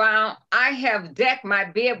have decked my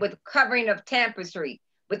bed with covering of tapestry,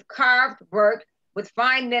 with carved work, with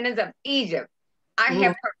fine linens of Egypt. I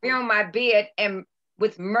have perfumed my bed and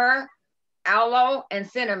with myrrh, aloe, and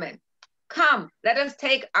cinnamon. Come, let us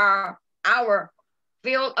take our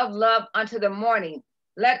fill of love unto the morning.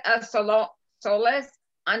 Let us solace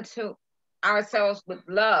unto ourselves with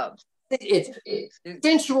love. It's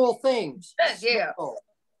sensual things. Yeah.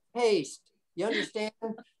 Haste. You understand?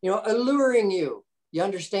 Alluring you. You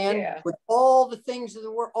understand? Yeah. With all the things of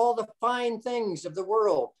the world, all the fine things of the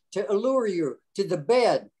world to allure you to the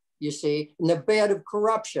bed, you see, in the bed of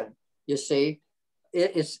corruption, you see.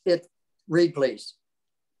 Read, please.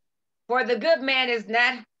 For the good man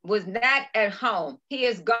was not at home. He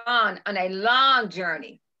is gone on a long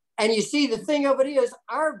journey. And you see, the thing of it is,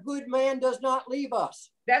 our good man does not leave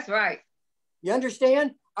us. That's right. You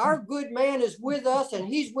understand? Our good man is with us and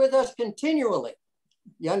he's with us continually.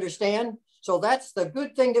 You understand? So that's the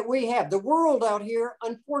good thing that we have. The world out here,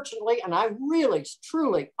 unfortunately, and I really,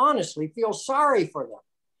 truly, honestly feel sorry for them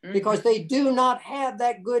mm-hmm. because they do not have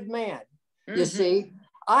that good man. Mm-hmm. You see,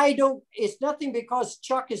 it's nothing because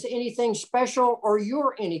Chuck is anything special or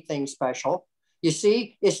you're anything special. You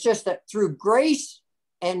see, it's just that through grace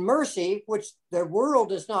and mercy, which the world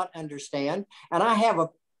does not understand. And I have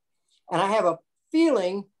a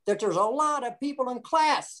feeling that there's a lot of people in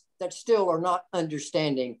class that still are not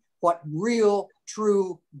understanding what real,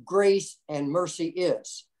 true grace and mercy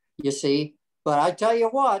is, you see. But I tell you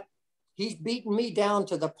what, he's beaten me down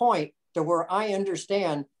to the point to where I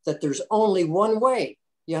understand that there's only one way,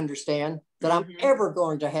 you understand, that I'm ever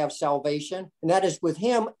going to have salvation, and that is with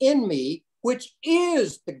him in me, which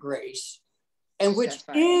is the grace and which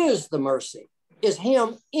is the mercy, is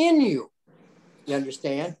him in you, you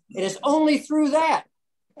understand? And it's only through that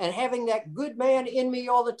and having that good man in me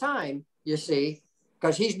all the time, you see,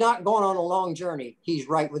 because he's not going on a long journey. He's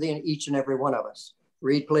right within each and every one of us.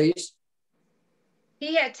 Read, please.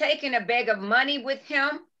 He had taken a bag of money with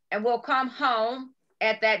him and will come home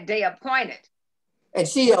at that day appointed. And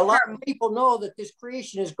see, a lot of people know that this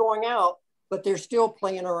creation is going out, but they're still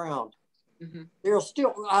playing around. They're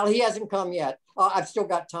still, he hasn't come yet. I've still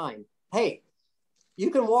got time. Hey, you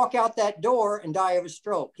can walk out that door and die of a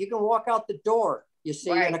stroke. You can walk out the door, you see,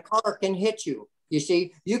 and a car can hit you. You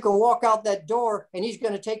see, you can walk out that door and he's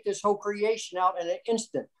going to take this whole creation out in an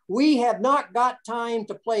instant. We have not got time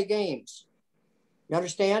to play games. You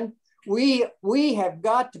understand? We have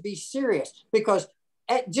got to be serious, because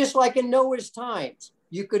just like in Noah's times,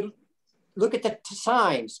 you could look at the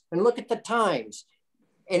signs and look at the times.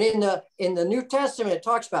 And in the New Testament, it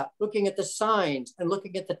talks about looking at the signs and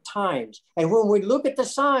looking at the times. And when we look at the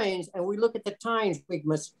signs and we look at the times,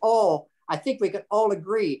 I think we can all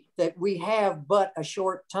agree that we have but a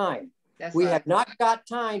short time. We have not got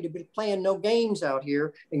time to be playing no games out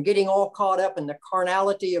here and getting all caught up in the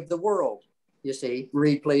carnality of the world. You see,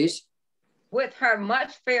 read, please. With her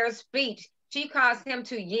much fair speech, she caused him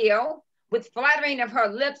to yield. With flattering of her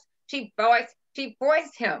lips, she voiced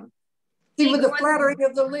him. See, with the flattering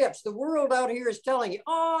of the lips, the world out here is telling you,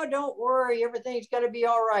 oh, don't worry, everything's going to be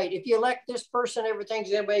all right. If you elect this person, everything's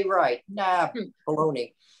going to be right. Nah,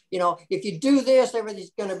 baloney. You know, if you do this,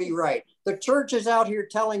 everything's going to be right. The church is out here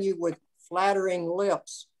telling you with flattering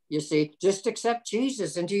lips, you see, just accept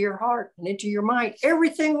Jesus into your heart and into your mind.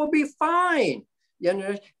 Everything will be fine. You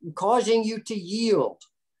know, causing you to yield,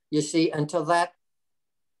 you see, until that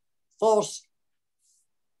false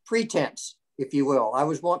pretense, if you will. I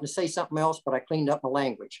was wanting to say something else, but I cleaned up my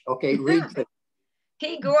language. Okay, read.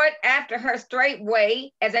 He goeth after her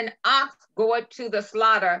straightway, as an ox goeth to the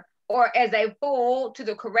slaughter, or as a fool to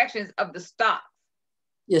the corrections of the stock.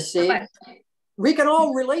 You see, we can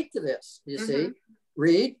all relate to this, you see.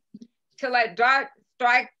 Read. Till a dart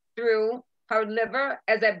strike through her liver,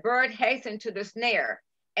 as a bird hasten to the snare,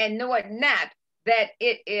 and knoweth not that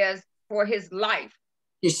it is for his life.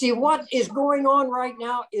 You see, what is going on right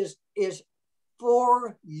now is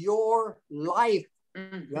for your life.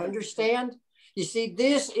 You understand? You see,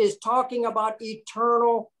 this is talking about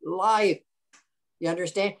eternal life. You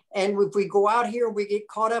understand? And if we go out here and we get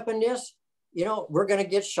caught up in this, you know, we're going to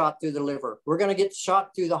get shot through the liver. We're going to get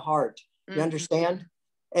shot through the heart. You understand?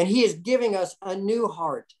 And he is giving us a new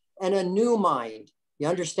heart and a new mind. You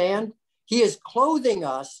understand? He is clothing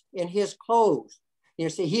us in his clothes. You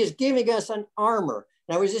see, he is giving us an armor.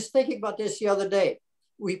 And I was just thinking about this the other day.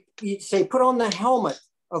 We say, put on the helmet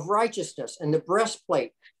of righteousness and the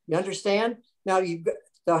breastplate. You understand? Now you've got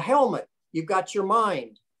the helmet, you've got your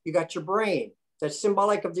mind, you got your brain. That's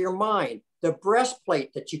symbolic of your mind. The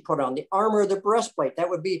breastplate that you put on, the armor of the breastplate, that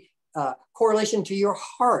would be correlation to your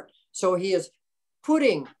heart. So he is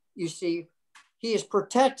putting, you see, he is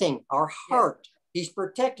protecting our heart. He's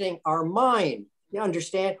protecting our mind, you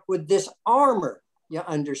understand, with this armor, you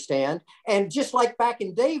understand. And just like back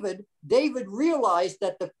in David realized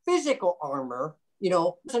that the physical armor, you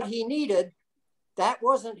know, that he needed, that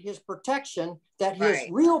wasn't his protection, that his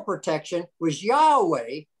real protection was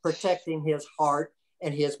Yahweh protecting his heart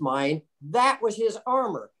and his mind. That was his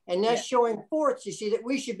armor. And that's showing forth, you see, that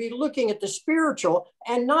we should be looking at the spiritual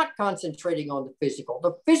and not concentrating on the physical.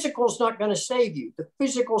 The physical is not going to save you. The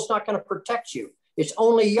physical is not going to protect you. It's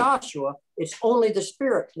only Yahshua. It's only the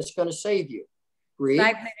Spirit that's going to save you. Read.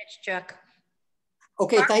 5 minutes, Chuck.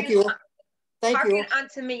 Okay, thank you. Thank you. Hearken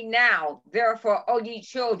unto me now, therefore, O ye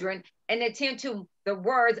children, and attend to the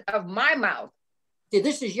words of my mouth. See,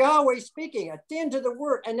 this is Yahweh speaking. Attend to the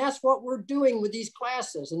word. And that's what we're doing with these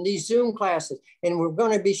classes and these Zoom classes. And we're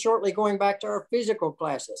going to be shortly going back to our physical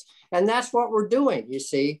classes. And that's what we're doing, you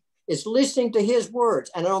see, is listening to his words.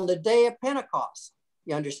 And on the day of Pentecost,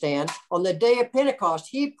 you understand, on the day of Pentecost,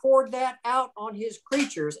 he poured that out on his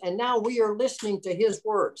creatures. And now we are listening to his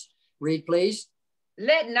words. Read, please.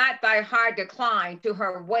 Let not thy heart decline to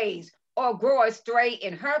her ways, or grow astray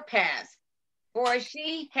in her paths. For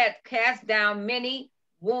she hath cast down many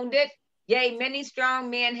wounded, yea, many strong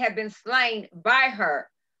men have been slain by her.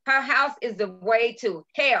 Her house is the way to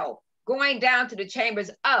hell, going down to the chambers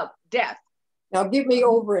of death. Now give me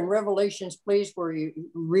over in Revelations, please, where you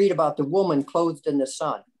read about the woman clothed in the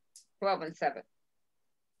sun. 12 and 7.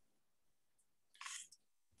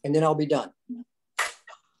 And then I'll be done.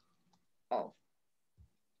 Oh,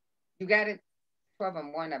 you got it? 12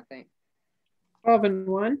 and 1, I think. 12 and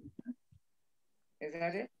 1. Is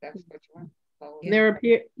that it? That's what you want? Oh, And there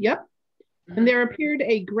appeared, yep. And there appeared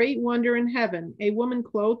a great wonder in heaven, a woman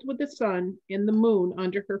clothed with the sun and the moon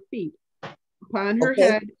under her feet. Upon her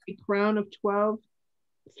head, a crown of 12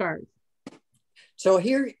 stars. So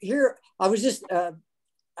here, I was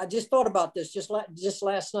I just thought about this just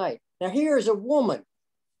last night. Now here is a woman,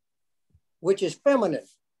 which is feminine,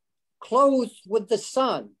 clothed with the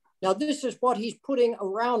sun. Now this is what he's putting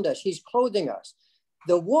around us. He's clothing us.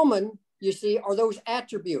 The woman, you see, are those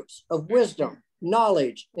attributes of wisdom,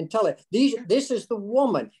 knowledge, intelligence. This is the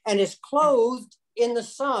woman, and is clothed in the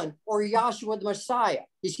sun, or Yahshua the Messiah.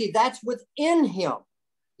 You see, that's within him,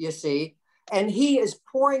 you see, and he is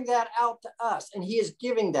pouring that out to us, and he is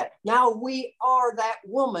giving that. Now we are that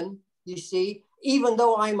woman, you see, even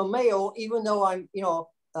though I'm a male, even though I'm, you know,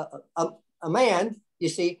 a man, you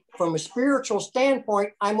see, from a spiritual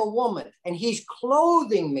standpoint, I'm a woman, and he's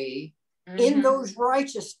clothing me in those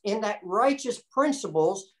righteous, in that righteous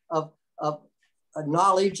principles of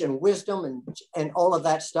knowledge and wisdom and all of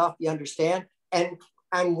that stuff, you understand? And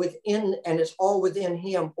I'm within, and it's all within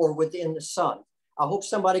him or within the Son. I hope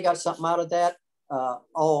somebody got something out of that.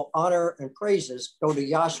 All honor and praises go to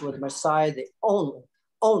Yahshua the Messiah, the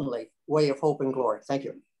only way of hope and glory. Thank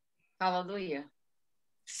you. Hallelujah.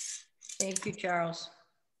 Thank you, Charles.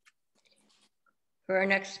 For our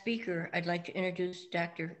next speaker, I'd like to introduce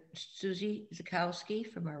Dr. Susie Zakowski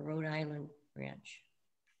from our Rhode Island branch.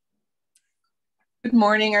 Good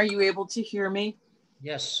morning. Are you able to hear me?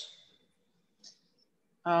 Yes.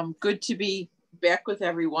 Good to be back with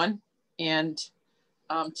everyone and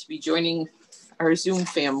to be joining our Zoom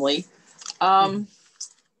family.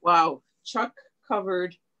 Wow, Chuck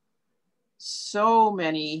covered so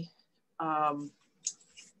many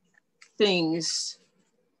things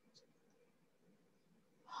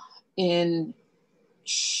in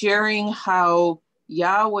sharing how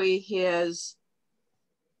Yahweh has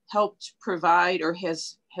helped provide, or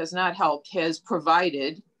has not helped, has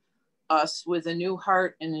provided us with a new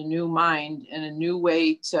heart and a new mind and a new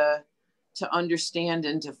way to understand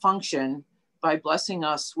and to function by blessing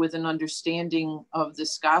us with an understanding of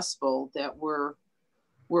this gospel that we're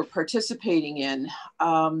participating in.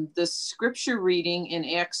 The scripture reading in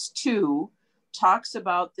Acts 2 talks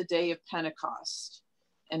about the day of Pentecost.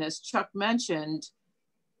 And as Chuck mentioned,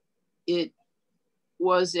 it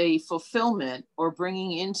was a fulfillment or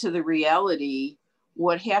bringing into the reality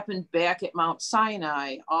what happened back at Mount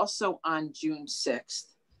Sinai, also on June 6th,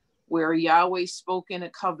 where Yahweh spoke in a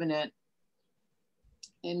covenant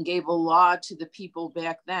and gave a law to the people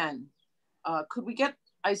back then. Could we get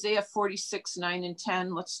Isaiah 46, 9 and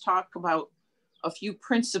 10? Let's talk about a few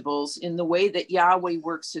principles in the way that Yahweh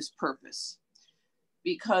works his purpose.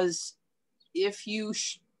 Because if you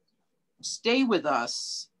stay with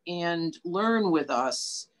us and learn with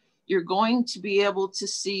us, you're going to be able to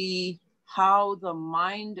see how the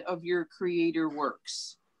mind of your creator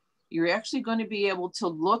works. You're actually going to be able to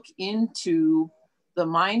look into the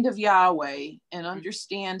mind of Yahweh and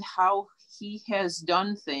understand how he has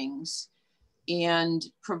done things and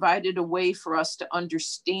provided a way for us to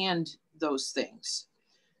understand those things.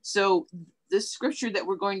 So this scripture that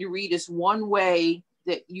we're going to read is one way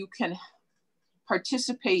that you can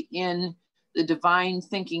participate in the divine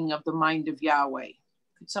thinking of the mind of Yahweh.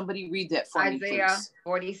 Could somebody read that for me, please? Isaiah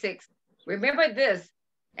 46. Remember this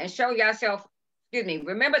and show yourself,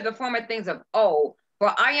 remember the former things of old,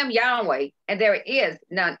 for I am Yahweh and there is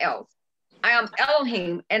none else. I am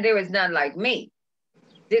Elohim and there is none like me,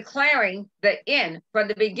 declaring the end from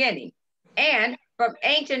the beginning and from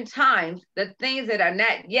ancient times the things that are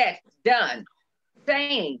not yet done,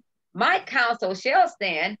 saying, my counsel shall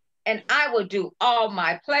stand and I will do all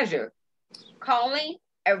my pleasure, calling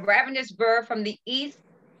a ravenous bird from the east,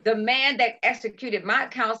 the man that executed my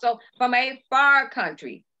counsel from a far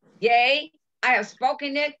country. Yea, I have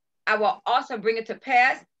spoken it, I will also bring it to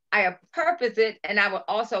pass. I have purposed it, and I will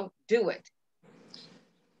also do it.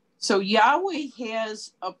 So Yahweh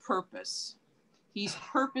has a purpose. He's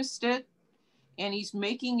purposed it, and he's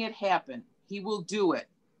making it happen. He will do it.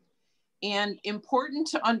 And important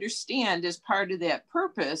to understand as part of that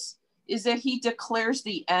purpose is that he declares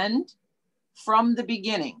the end from the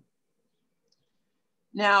beginning.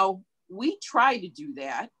 Now, we try to do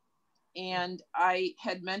that. And I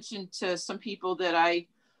had mentioned to some people that I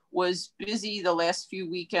was busy the last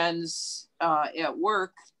few weekends at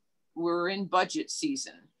work. We're in budget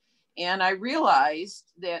season. And I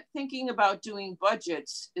realized that thinking about doing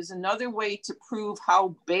budgets is another way to prove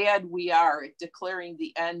how bad we are at declaring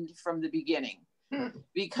the end from the beginning.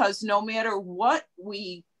 Because no matter what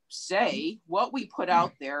we say, what we put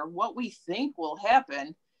out there, what we think will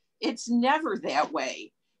happen, it's never that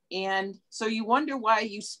way. And so you wonder why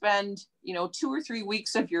you spend, 2 or 3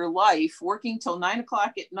 weeks of your life working till 9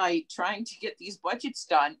 o'clock at night trying to get these budgets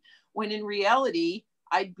done, when in reality,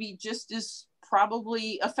 I'd be just as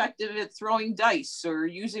probably effective at throwing dice or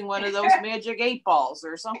using one of those magic 8 balls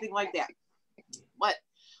or something like that. But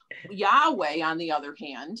Yahweh, on the other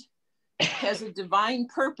hand, has a divine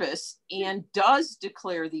purpose and does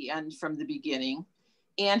declare the end from the beginning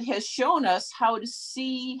and has shown us how to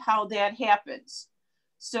see how that happens.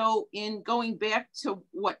 So in going back to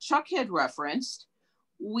what Chuck had referenced,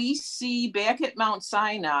 we see back at Mount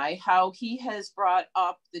Sinai how he has brought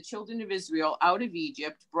up the children of Israel out of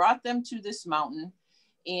Egypt, brought them to this mountain,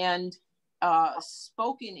 and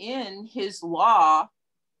spoken in his law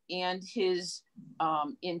and his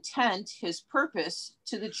intent, his purpose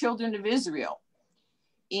to the children of Israel.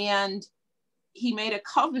 And he made a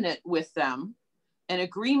covenant with them, an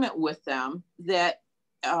agreement with them that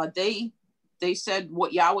they said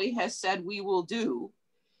what Yahweh has said we will do.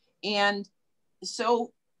 And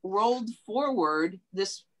so rolled forward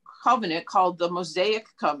this covenant called the Mosaic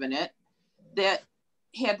Covenant that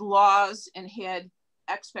had laws and had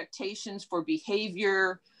expectations for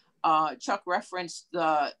behavior. Chuck referenced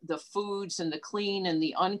the foods and the clean and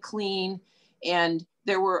the unclean. And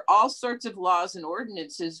there were all sorts of laws and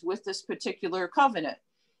ordinances with this particular covenant.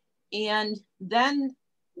 And then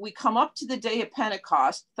we come up to the day of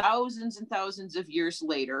Pentecost, thousands and thousands of years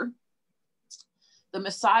later. The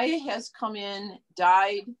Messiah has come in,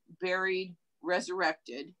 died, buried,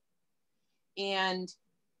 resurrected. And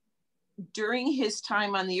during his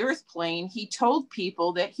time on the earth plane, he told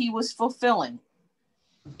people that he was fulfilling.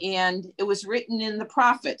 And it was written in the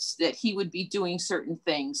prophets that he would be doing certain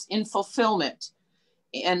things in fulfillment.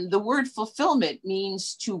 And the word fulfillment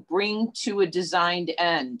means to bring to a designed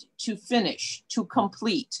end, to finish, to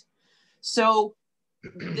complete. So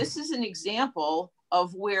this is an example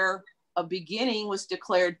of where a beginning was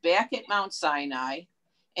declared back at Mount Sinai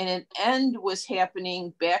and an end was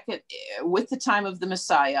happening back with the time of the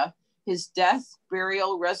Messiah, his death,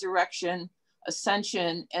 burial, resurrection,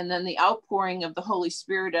 ascension, and then the outpouring of the Holy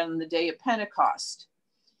Spirit on the day of Pentecost.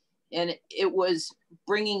 And it was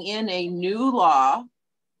bringing in a new law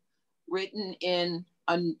written in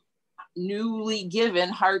a newly given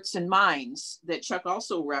hearts and minds that Chuck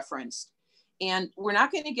also referenced. And we're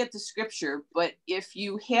not going to get the scripture, but if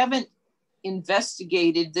you haven't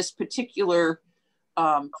investigated this particular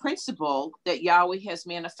principle that Yahweh has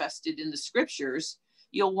manifested in the scriptures,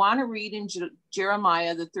 you'll want to read in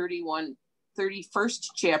Jeremiah, the 31st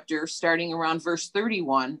chapter, starting around verse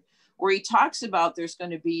 31, where he talks about there's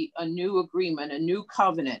going to be a new agreement, a new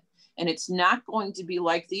covenant, and it's not going to be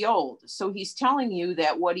like the old. So he's telling you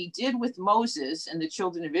that what he did with Moses and the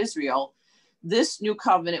children of Israel, this new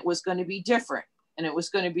covenant was going to be different, and it was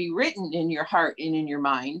going to be written in your heart and in your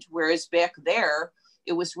mind, whereas back there,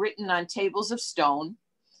 it was written on tables of stone,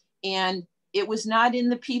 and it was not in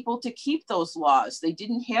the people to keep those laws. They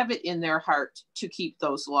didn't have it in their heart to keep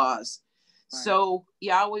those laws. Right. So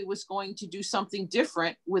Yahweh was going to do something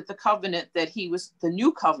different with the covenant the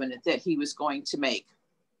new covenant that he was going to make.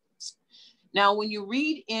 Now, when you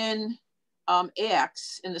read in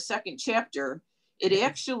Acts in the 2nd chapter, it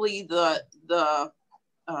actually, the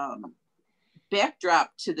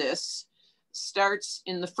backdrop to this starts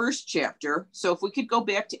in the 1st chapter. So if we could go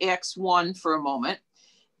back to Acts 1 for a moment,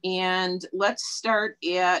 and let's start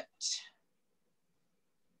at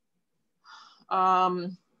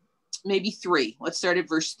maybe 3. Let's start at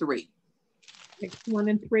verse 3. Acts 1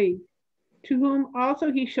 and 3. To whom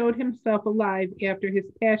also he showed himself alive after his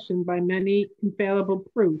passion by many infallible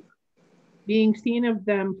proofs, being seen of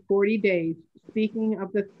them 40 days, speaking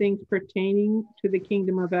of the things pertaining to the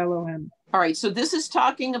kingdom of Elohim. All right, so this is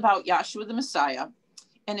talking about Yahshua the Messiah,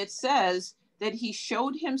 and it says that he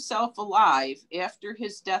showed himself alive after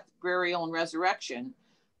his death, burial, and resurrection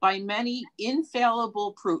by many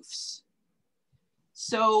infallible proofs.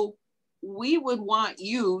 So we would want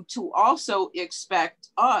you to also expect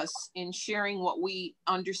us in sharing what we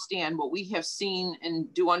understand, what we have seen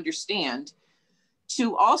and do understand,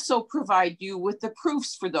 to also provide you with the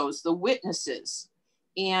proofs for those, the witnesses.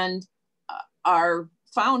 And our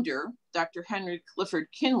founder, Dr. Henry Clifford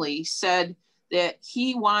Kinley, said that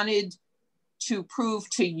he wanted to prove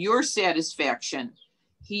to your satisfaction.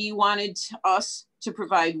 He wanted us to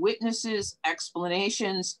provide witnesses,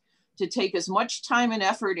 explanations, to take as much time and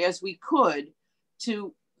effort as we could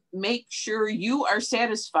to make sure you are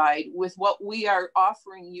satisfied with what we are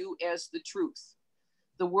offering you as the truth.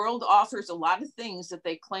 The world offers a lot of things that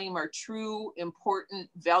they claim are true, important,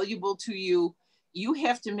 valuable to you. You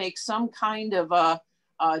have to make some kind of a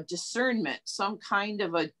discernment, some kind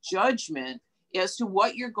of a judgment as to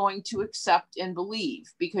what you're going to accept and believe,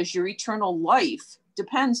 because your eternal life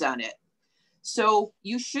depends on it. So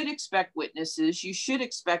you should expect witnesses, you should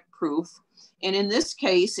expect proof. And in this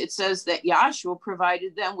case, it says that Yahshua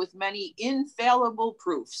provided them with many infallible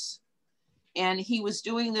proofs. And he was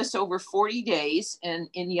doing this over 40 days. And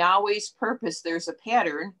in Yahweh's purpose, there's a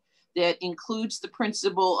pattern that includes the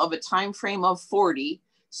principle of a time frame of 40.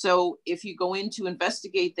 So if you go in to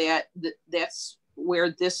investigate that, that's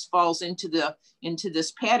where this falls into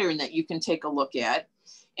this pattern that you can take a look at.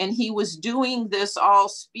 And he was doing this all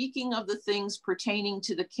speaking of the things pertaining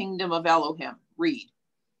to the kingdom of Elohim. Read.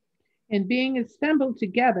 And being assembled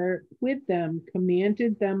together with them,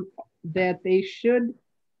 commanded them that they should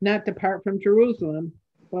not depart from Jerusalem,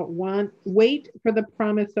 but wait for the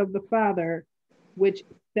promise of the Father, which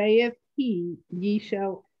saith he, ye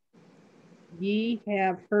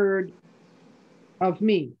have heard of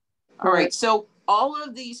me. All right, so all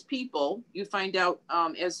of these people, you find out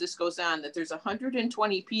as this goes on that there's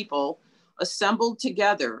 120 people assembled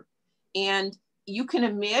together, and you can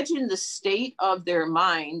imagine the state of their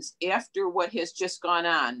minds after what has just gone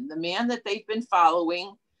on. The man that they've been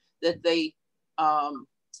following, that they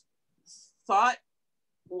thought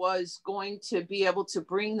was going to be able to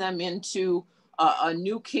bring them into a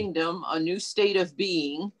new kingdom, a new state of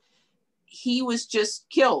being, he was just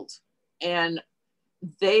killed. And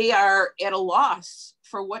they are at a loss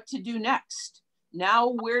for what to do next. Now,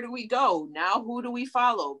 where do we go? Now, who do we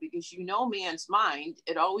follow? Because you know man's mind,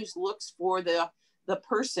 it always looks for the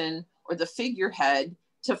person or the figurehead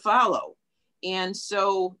to follow. And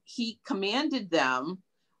so he commanded them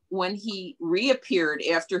when he reappeared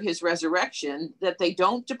after his resurrection that they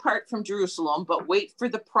don't depart from Jerusalem, but wait for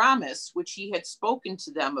the promise which he had spoken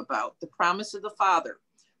to them about, the promise of the Father.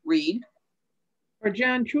 Read. For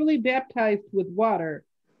John truly baptized with water,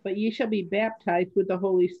 but ye shall be baptized with the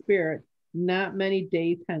Holy Spirit not many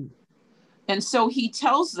days hence. And so he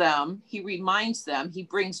tells them, he reminds them, he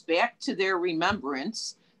brings back to their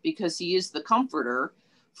remembrance, because he is the comforter.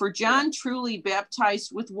 For John truly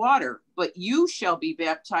baptized with water, but you shall be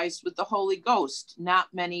baptized with the Holy Ghost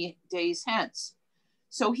not many days hence.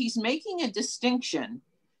 So he's making a distinction.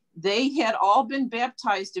 They had all been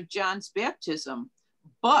baptized of John's baptism,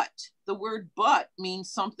 but the word but means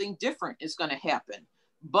something different is going to happen.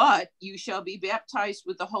 But you shall be baptized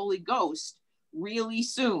with the Holy Ghost really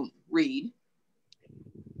soon. Read.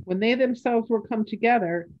 When they themselves were come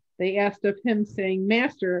together, they asked of him, saying,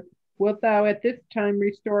 Master, wilt thou at this time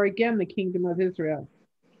restore again the kingdom of Israel?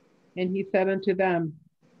 And he said unto them,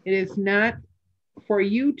 It is not for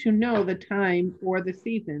you to know the time or the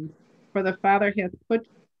seasons, for the Father hath put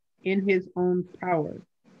in his own power.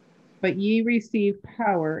 But ye receive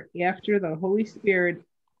power after the Holy Spirit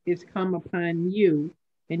is come upon you,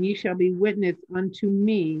 and ye shall be witness unto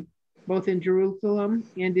me, both in Jerusalem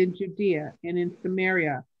and in Judea and in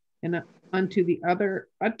Samaria, and unto the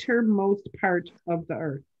uttermost part of the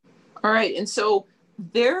earth. All right, and so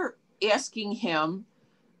they're asking him,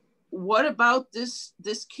 what about this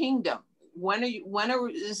kingdom? When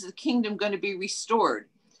is the kingdom going to be restored?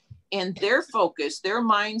 And their focus, their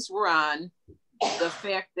minds were on the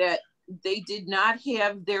fact that they did not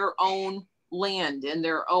have their own land and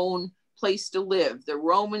their own place to live. The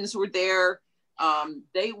Romans were there.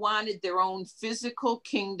 They wanted their own physical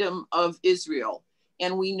kingdom of Israel.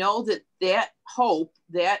 And we know that that hope,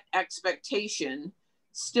 that expectation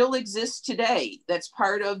still exists today. That's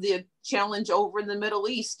part of the challenge over in the Middle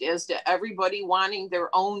East, as to everybody wanting their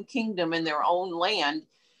own kingdom and their own land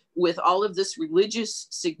with all of this religious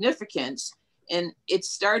significance. And it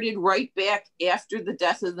started right back after the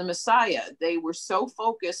death of the Messiah. They were so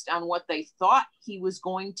focused on what they thought he was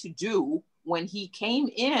going to do when he came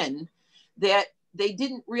in that they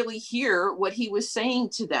didn't really hear what he was saying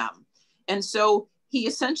to them. And so he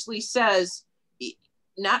essentially says,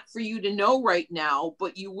 not for you to know right now,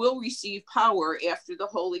 but you will receive power after the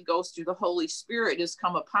Holy Ghost or the Holy Spirit has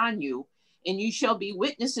come upon you. And you shall be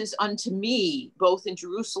witnesses unto me, both in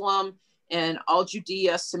Jerusalem and all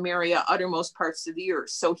Judea, Samaria, uttermost parts of the earth.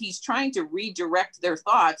 So he's trying to redirect their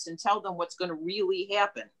thoughts and tell them what's going to really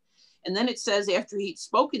happen. And then it says, after he'd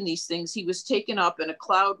spoken these things, he was taken up and a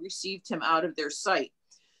cloud received him out of their sight.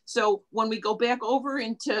 So when we go back over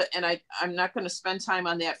into, and I'm not going to spend time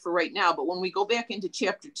on that for right now, but when we go back into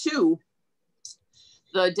chapter 2,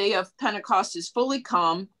 the day of Pentecost is fully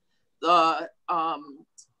come.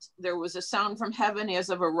 There was a sound from heaven as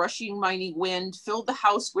of a rushing mighty wind, filled the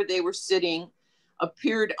house where they were sitting,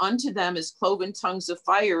 appeared unto them as cloven tongues of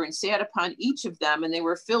fire, and sat upon each of them, and they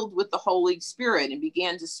were filled with the Holy Spirit and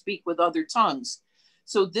began to speak with other tongues.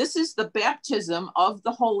 So this is the baptism of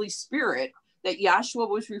the Holy Spirit that Yahshua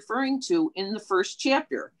was referring to in the first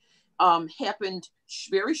chapter. Happened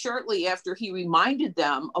very shortly after he reminded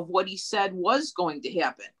them of what he said was going to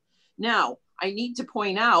happen. Now, I need to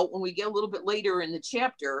point out, when we get a little bit later in the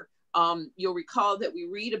chapter, you'll recall that we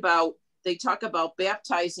read about, they talk about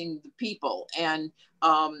baptizing the people and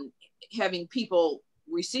having people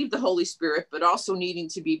receive the Holy Spirit, but also needing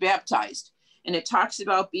to be baptized. And it talks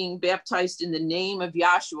about being baptized in the name of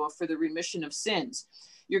Yahshua for the remission of sins.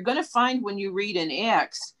 You're going to find when you read in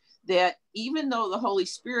Acts that even though the Holy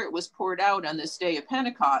Spirit was poured out on this day of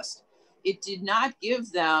Pentecost, it did not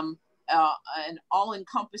give them an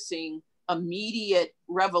all-encompassing immediate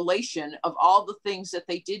revelation of all the things that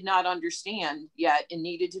they did not understand yet and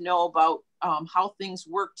needed to know about how things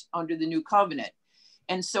worked under the new covenant.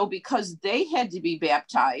 And so because they had to be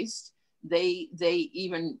baptized, they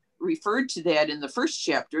even referred to that in the first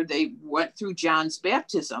chapter. They went through John's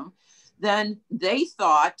baptism. Then they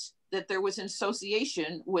thought that there was an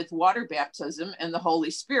association with water baptism and the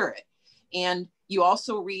Holy Spirit. And you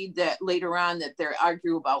also read that later on that they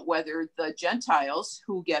argue about whether the Gentiles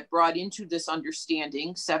who get brought into this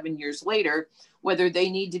understanding 7 years later, whether they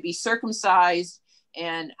need to be circumcised,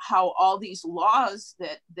 and how all these laws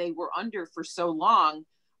that they were under for so long,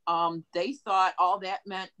 they thought all that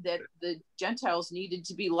meant that the Gentiles needed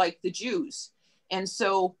to be like the Jews. And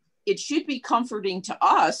so it should be comforting to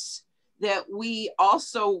us that we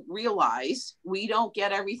also realize we don't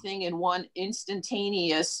get everything in one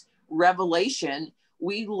instantaneous revelation.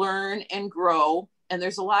 We learn and grow, and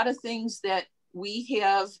there's a lot of things that we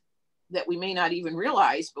have that we may not even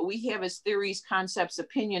realize, but we have as theories, concepts,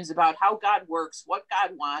 opinions about how God works, what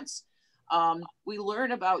God wants. We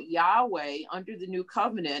learn about Yahweh under the new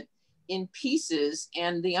covenant in pieces,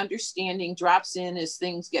 and the understanding drops in as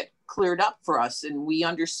things get cleared up for us, and we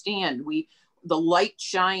understand. The light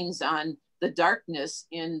shines on the darkness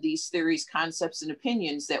in these theories, concepts, and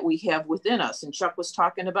opinions that we have within us. And Chuck was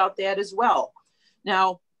talking about that as well.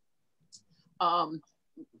 Now,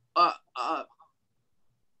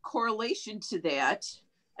 correlation to that,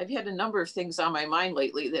 I've had a number of things on my mind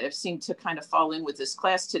lately that have seemed to kind of fall in with this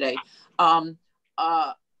class today.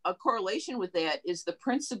 A correlation with that is the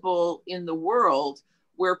principle in the world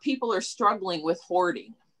where people are struggling with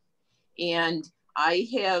hoarding. And I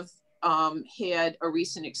have had a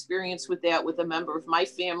recent experience with that with a member of my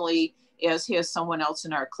family, as has someone else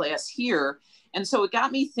in our class here. And so it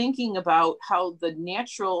got me thinking about how the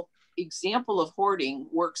natural example of hoarding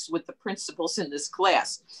works with the principles in this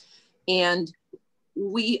class. And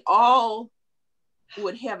we all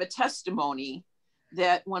would have a testimony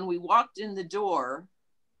that when we walked in the door,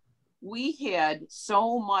 we had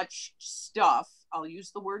so much stuff. I'll use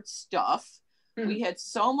the word stuff. We had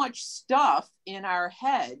so much stuff in our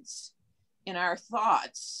heads, in our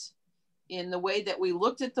thoughts, in the way that we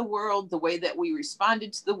looked at the world, the way that we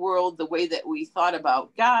responded to the world, the way that we thought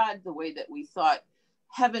about God, the way that we thought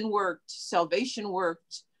heaven worked, salvation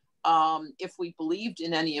worked, if we believed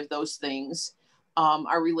in any of those things,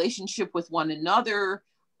 our relationship with one another,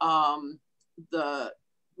 the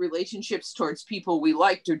relationships towards people we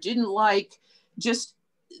liked or didn't like, just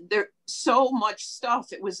there's so much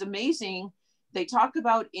stuff. It was amazing. They talk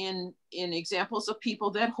about in examples of people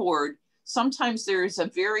that hoard, sometimes there's a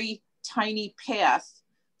very tiny path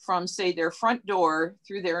from, say, their front door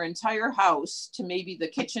through their entire house to maybe the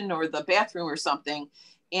kitchen or the bathroom or something.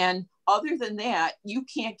 And other than that, you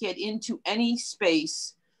can't get into any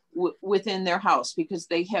space within their house because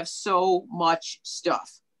they have so much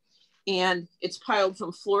stuff. And it's piled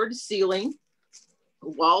from floor to ceiling,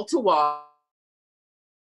 wall to wall.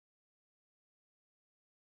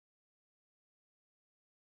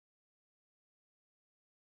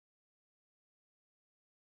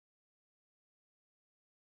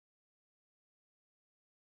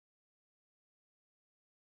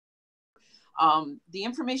 The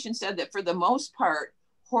information said that for the most part,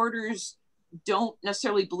 hoarders don't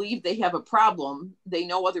necessarily believe they have a problem. They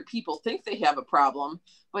know other people think they have a problem,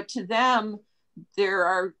 but to them, there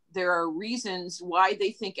are reasons why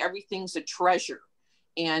they think everything's a treasure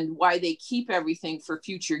and why they keep everything for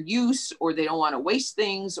future use, or they don't want to waste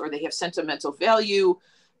things, or they have sentimental value.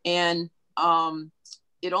 And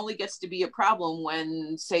it only gets to be a problem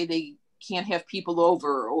when, say, they can't have people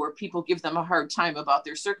over or people give them a hard time about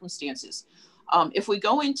their circumstances. If we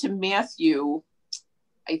go into Matthew,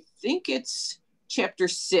 I think it's chapter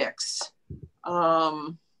 6.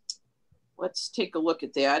 Let's take a look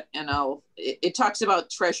at that, and it talks about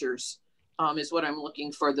treasures, is what I'm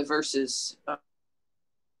looking for, the verses.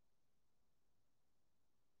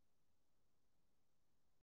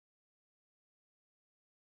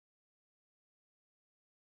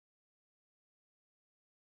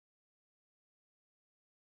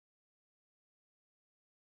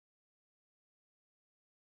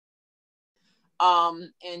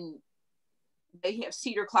 And they have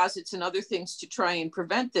cedar closets and other things to try and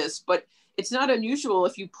prevent this, but it's not unusual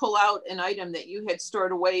if you pull out an item that you had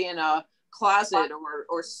stored away in a closet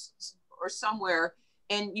or somewhere,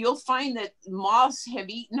 and you'll find that moths have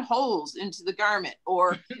eaten holes into the garment.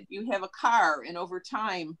 Or you have a car, and over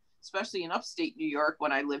time, especially in upstate New York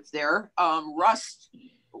when I lived there, rust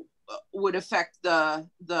would affect the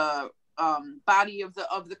body of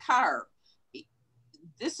the car.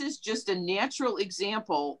 This is just a natural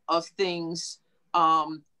example of things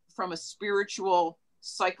from a spiritual,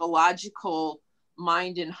 psychological,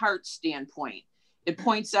 mind and heart standpoint. It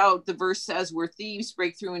points out, the verse says, where thieves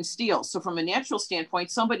break through and steal. So from a natural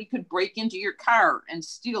standpoint, somebody could break into your car and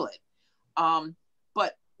steal it.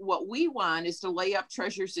 But what we want is to lay up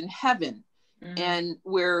treasures in heaven, and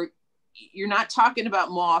where you're not talking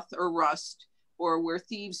about moth or rust, or where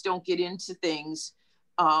thieves don't get into things.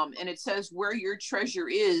 And it says, where your treasure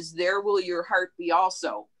is, there will your heart be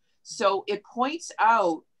also. So it points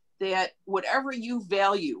out that whatever you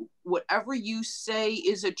value, whatever you say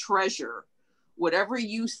is a treasure, whatever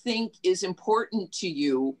you think is important to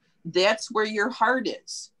you, that's where your heart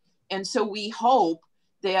is. And so we hope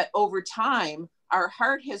that over time, our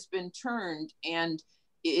heart has been turned and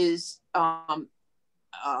is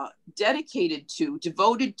dedicated to,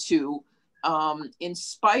 devoted to,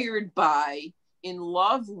 inspired by, in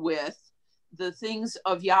love with the things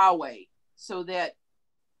of Yahweh, so that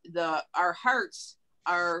our hearts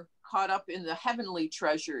are caught up in the heavenly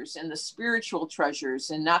treasures and the spiritual treasures,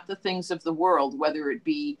 and not the things of the world, whether it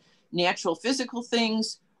be natural physical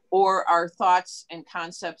things or our thoughts and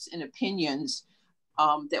concepts and opinions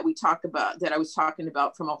that we talk about, that I was talking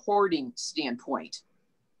about from a hoarding standpoint.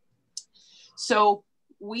 So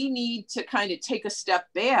we need to kind of take a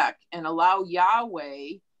step back and allow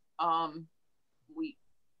Yahweh, we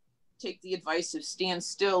take the advice of stand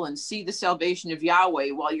still and see the salvation of Yahweh.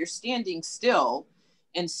 While you're standing still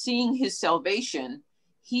and seeing his salvation,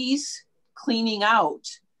 he's cleaning out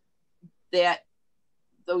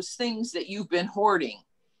those things that you've been hoarding.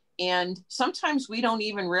 And sometimes we don't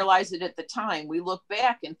even realize it at the time. We look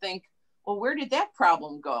back and think, well, where did that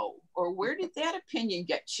problem go? Or where did that opinion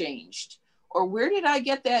get changed? Or where did I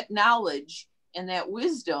get that knowledge and that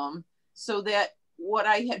wisdom, so that what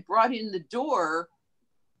I had brought in the door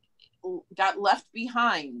got left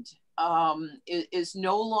behind, is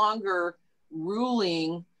no longer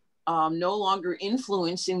ruling, no longer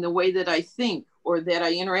influencing the way that I think or that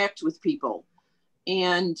I interact with people.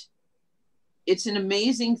 And it's an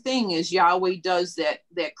amazing thing as Yahweh does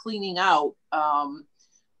that cleaning out,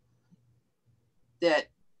 that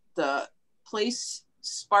the place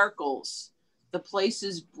sparkles, the place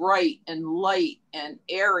is bright and light and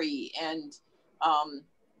airy, and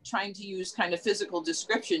trying to use kind of physical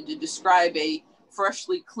description to describe a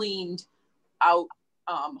freshly cleaned out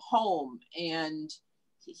home. And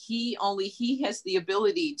he has the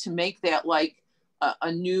ability to make that like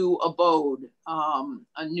a new abode,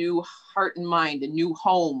 a new heart and mind, a new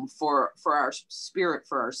home for our spirit,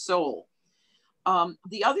 for our soul.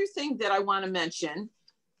 The other thing that I want to mention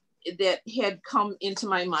that had come into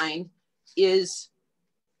my mind is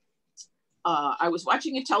I was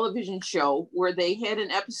watching a television show where they had an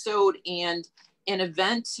episode and an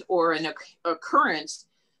event or an occurrence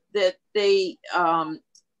that they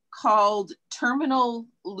called terminal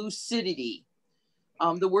lucidity.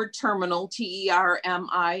 The word terminal, Terminal,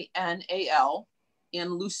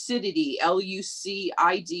 and lucidity, Lucidity.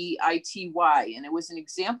 And it was an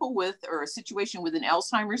example or a situation with an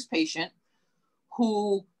Alzheimer's patient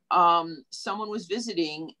who someone was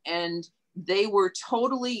visiting, and they were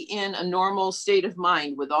totally in a normal state of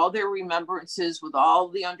mind with all their remembrances, with all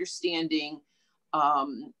the understanding,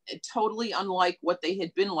 totally unlike what they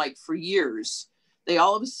had been like for years. They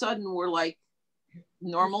all of a sudden were like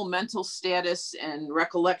normal mental status and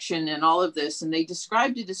recollection and all of this. And they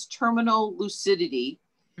described it as terminal lucidity.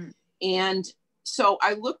 And so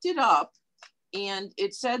I looked it up, and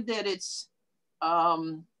it said that it's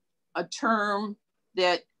a term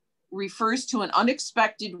that refers to an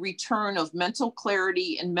unexpected return of mental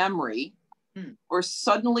clarity and memory, or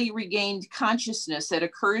suddenly regained consciousness that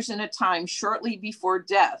occurs in a time shortly before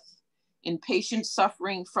death in patients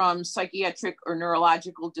suffering from psychiatric or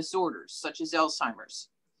neurological disorders, such as Alzheimer's.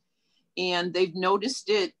 And they've noticed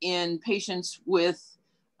it in patients with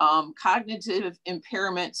cognitive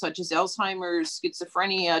impairment, such as Alzheimer's,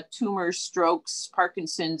 schizophrenia, tumors, strokes,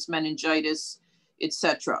 Parkinson's, meningitis,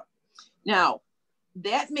 etc. Now,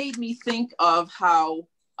 that made me think of how,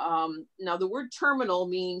 now the word terminal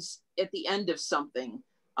means at the end of something,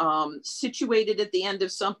 situated at the end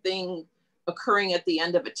of something, occurring at the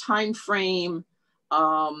end of a time frame,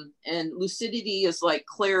 and lucidity is like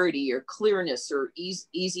clarity or clearness or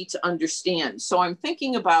easy to understand. So I'm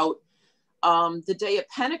thinking about the day of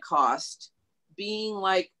Pentecost being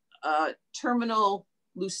like a terminal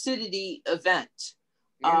lucidity event.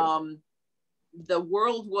 Yeah. The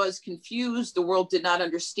world was confused. The world did not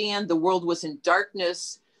understand. The world was in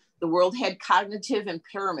darkness. The world had cognitive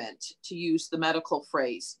impairment, to use the medical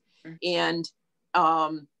phrase. And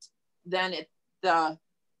then at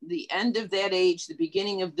the end of that age, the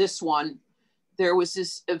beginning of this one, there was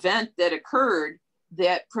this event that occurred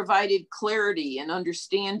that provided clarity and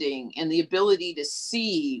understanding and the ability to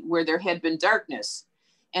see where there had been darkness.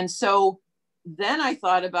 And so then I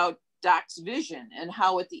thought about Doc's vision and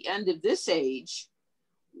how at the end of this age,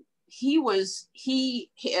 he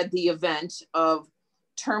had the event of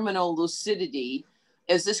terminal lucidity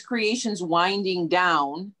as this creation's winding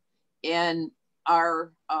down and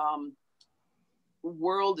our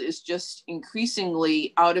world is just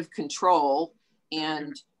increasingly out of control.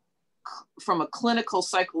 And from a clinical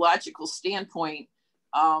psychological standpoint,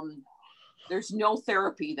 there's no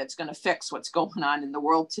therapy that's going to fix what's going on in the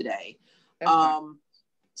world today.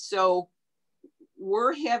 So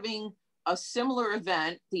we're having a similar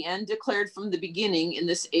event, the end declared from the beginning in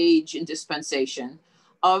this age and dispensation,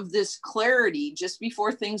 of this clarity just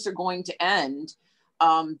before things are going to end.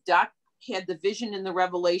 Doc had the vision and the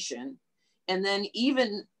revelation. And then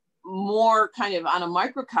even more kind of on a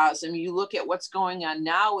microcosm, you look at what's going on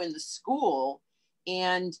now in the school,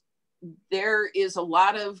 and there is a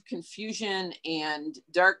lot of confusion and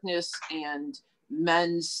darkness and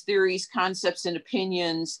men's theories, concepts, and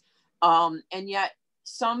opinions. And yet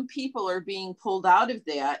some people are being pulled out of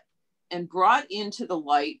that and brought into the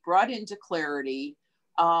light, brought into clarity,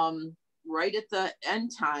 right at the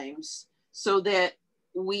end times, so that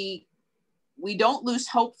we don't lose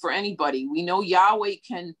hope for anybody. We know Yahweh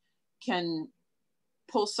can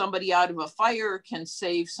pull somebody out of a fire, can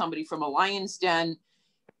save somebody from a lion's den.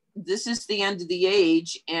 This is the end of the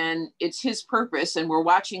age, and it's his purpose, and we're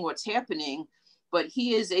watching what's happening, but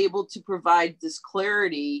he is able to provide this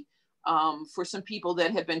clarity for some people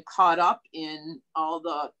that have been caught up in all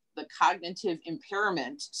the cognitive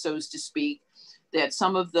impairment, so to speak, that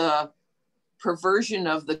some of the perversion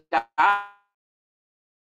of the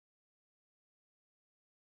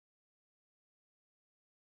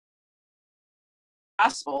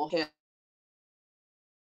gospel has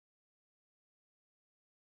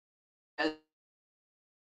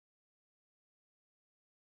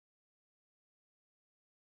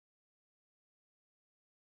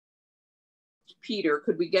Peter.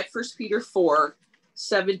 Could we get 1 Peter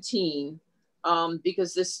 4:17?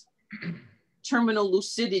 Because this terminal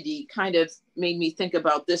lucidity kind of made me think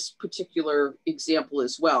about this particular example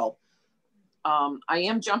as well. I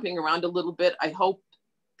am jumping around a little bit. I hope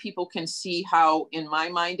people can see how, in my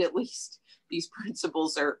mind at least, these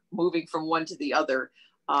principles are moving from one to the other.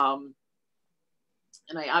 And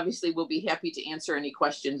I obviously will be happy to answer any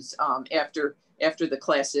questions after the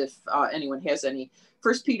class if anyone has any.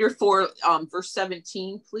 1 Peter 4, verse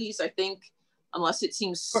 17, please. I think, unless it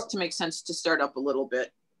seems to make sense to start up a little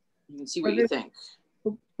bit. You can see what you think.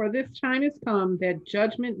 For this time has come that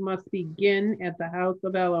judgment must begin at the house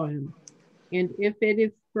of Elohim. And if it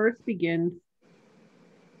is first begins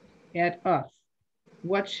at us,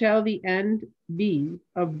 what shall the end be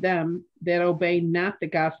of them that obey not the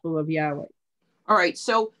gospel of Yahweh? All right,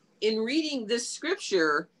 so in reading this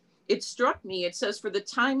scripture, it struck me, it says, for the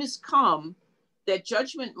time has come that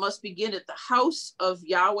judgment must begin at the house of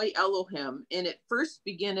Yahweh Elohim, and it first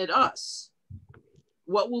begin at us.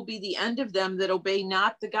 What will be the end of them that obey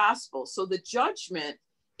not the gospel? So the judgment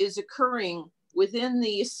is occurring within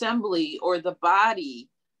the assembly or the body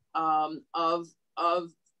of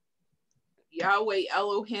Yahweh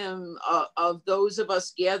Elohim, of those of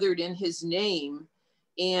us gathered in his name.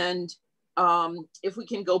 And if we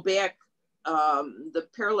can go back, the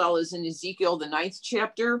parallel is in Ezekiel, the 9th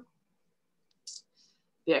chapter,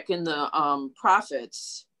 back in the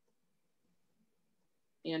prophets.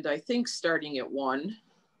 And I think starting at 1.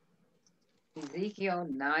 Ezekiel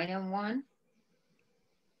 9:1.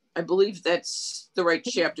 I believe that's the right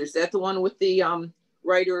chapter. Is that the one with the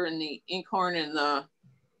writer and the inkhorn and the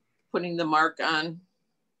putting the mark on?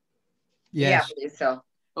 Yes. Yeah, I believe so.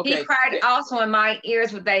 Okay. He cried also in my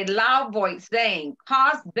ears with a loud voice, saying,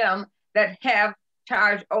 cause them that have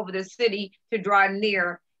charge over the city to draw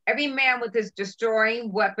near, every man with his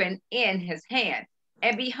destroying weapon in his hand.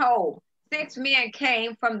 And behold, 6 men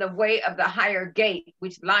came from the way of the higher gate,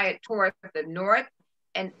 which lieth toward the north,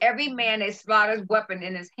 and every man a slaughter's weapon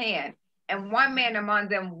in his hand. And one man among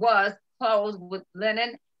them was clothed with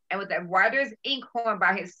linen and with a writer's inkhorn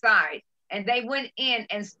by his side. And they went in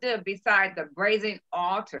and stood beside the brazen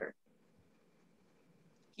altar.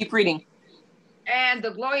 Keep reading. And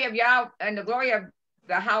the glory of Yahweh and the glory of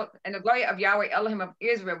the house and the glory of Yahweh Elohim of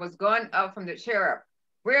Israel was gone up from the cherub,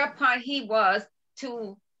 whereupon he was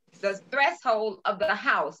to the threshold of the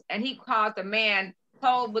house, and he caused a man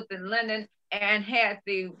clothed with the linen and had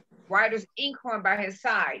the writer's inkhorn by his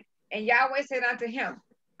side. And Yahweh said unto him,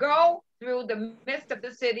 go through the midst of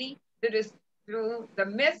the city, through the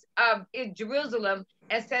midst of Jerusalem,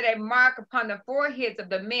 and set a mark upon the foreheads of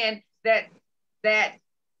the men that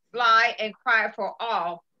fly and cry for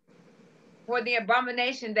all, for the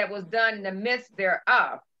abomination that was done in the midst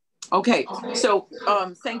thereof. Okay, so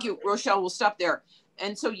thank you, Rochelle. We'll stop there.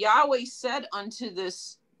 And so Yahweh said unto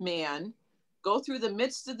this man, go through the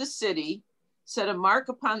midst of the city, set a mark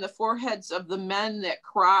upon the foreheads of the men that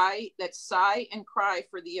cry, that sigh and cry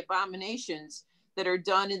for the abominations that are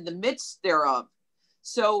done in the midst thereof.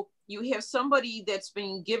 So you have somebody that's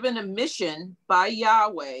been given a mission by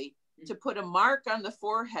Yahweh to put a mark on the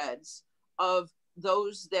foreheads of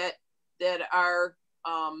those that are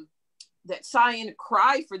that sigh and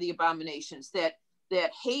cry for the abominations, that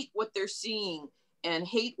hate what they're seeing and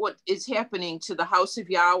hate what is happening to the house of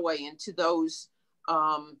Yahweh and to those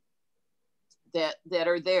that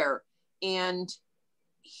are there. And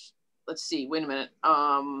let's see, wait a minute.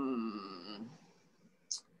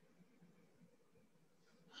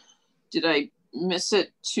 Did I miss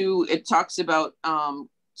it too? It talks about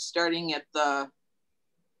starting at the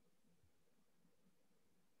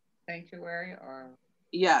sanctuary, or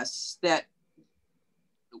yes, that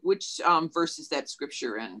which verse is that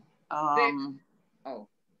scripture in? 9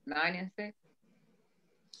 and 6.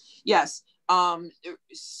 Yes.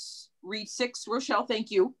 Read 6, Rochelle.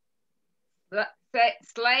 Thank you.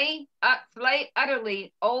 Slay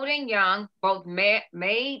utterly old and young, both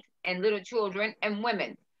maids and little children and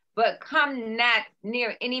women, but come not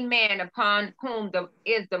near any man upon whom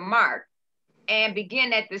is the mark, and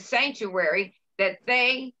begin at the sanctuary, that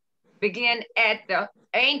they begin at the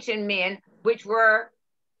ancient men which were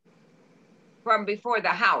from before the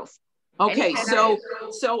house. Okay, so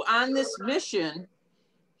on this mission,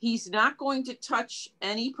 he's not going to touch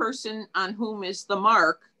any person on whom is the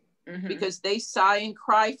mark, because they sigh and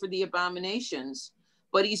cry for the abominations,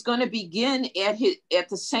 but he's going to begin at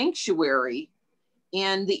the sanctuary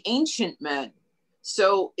and the ancient men.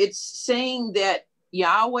 So it's saying that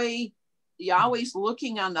Yahweh's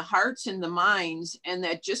looking on the hearts and the minds, and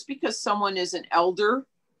that just because someone is an elder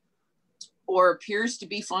or appears to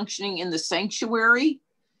be functioning in the sanctuary,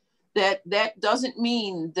 that doesn't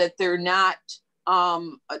mean that they're not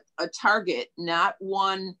a target, not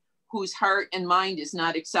one whose heart and mind is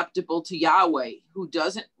not acceptable to Yahweh, who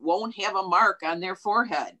won't have a mark on their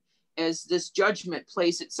forehead as this judgment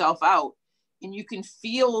plays itself out. And you can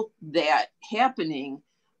feel that happening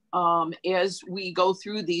as we go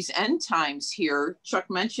through these end times here. Chuck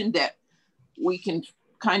mentioned that we can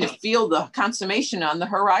kind of feel the consummation on the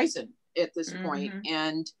horizon at this point.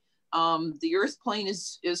 And the earth plane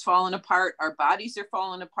is falling apart. Our bodies are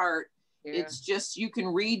falling apart. Yeah. It's just, you can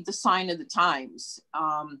read the sign of the times.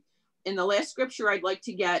 In the last scripture I'd like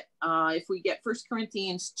to get, if we get 1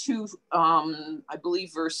 Corinthians 2, I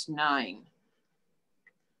believe verse 9.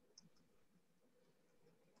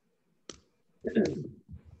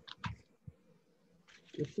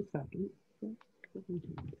 Just a second.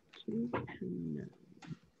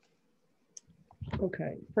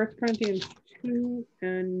 Okay, 1 Corinthians 2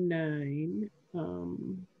 and 9.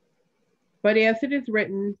 But as it is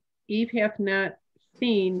written, Eve hath not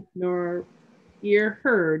seen nor ear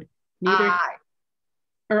heard, neither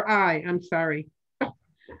I'm sorry. Let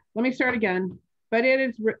me start again. But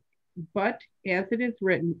as it is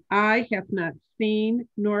written, eye hath not seen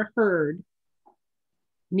nor heard,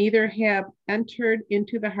 neither have entered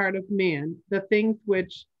into the heart of man the things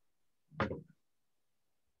which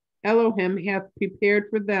Elohim hath prepared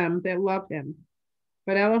for them that love him.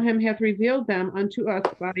 But Elohim hath revealed them unto us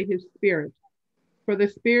by his Spirit. For the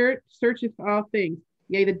Spirit searcheth all things,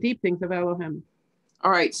 yea, the deep things of Elohim.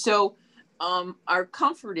 All right, so our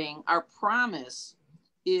comforting, our promise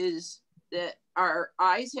is that our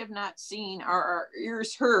eyes have not seen, our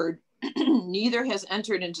ears heard, neither has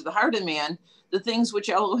entered into the heart of man the things which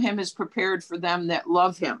Elohim has prepared for them that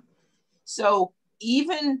love him. So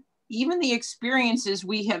even the experiences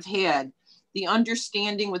we have had, the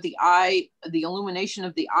understanding with the eye, the illumination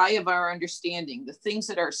of the eye of our understanding, the things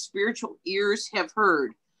that our spiritual ears have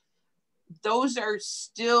heard, those are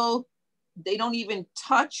still, they don't even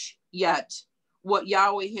touch yet what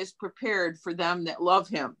Yahweh has prepared for them that love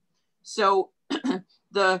him. So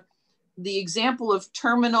the example of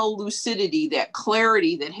terminal lucidity, that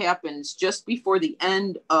clarity that happens just before the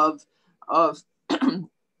end of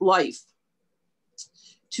life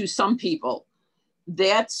to some people,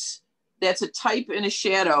 that's a type and a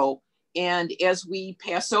shadow. And as we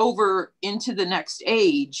pass over into the next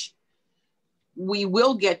age, we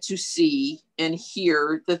will get to see and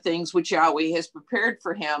hear the things which Yahweh has prepared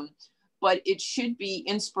for him. But it should be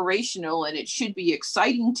inspirational and it should be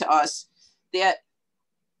exciting to us that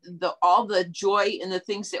all the joy and the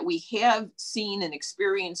things that we have seen and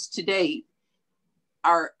experienced to date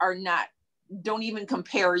are not, don't even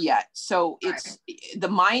compare yet. So it's, the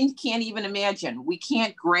mind can't even imagine. We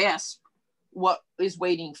can't grasp what is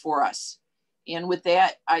waiting for us. And with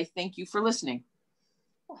that, I thank you for listening.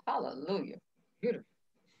 Oh, hallelujah. Beautiful.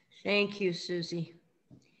 Thank you, Susie.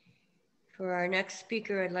 For our next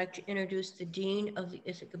speaker, I'd like to introduce the Dean of the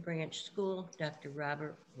Ithaca Branch School, Dr.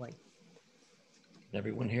 Robert White. Can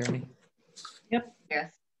everyone hear me? Yep.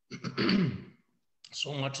 Yes.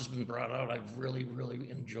 So much has been brought out. I've really, really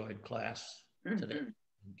enjoyed class today. And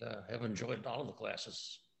have enjoyed all of the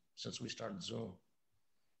classes since we started Zoom.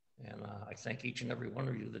 And I thank each and every one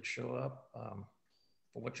of you that show up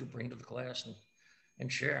for what you bring to the class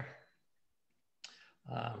and share.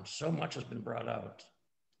 So much has been brought out.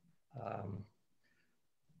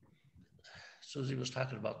 Susie was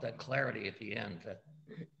talking about that clarity at the end, that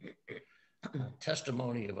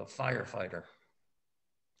testimony of a firefighter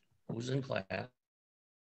who was in class.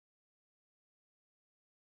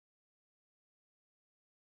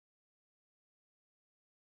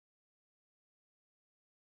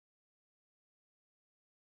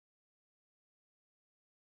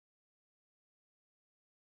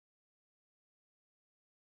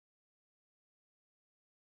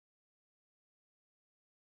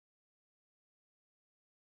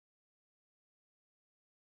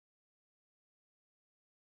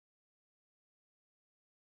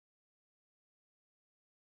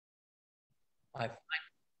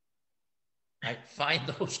 I find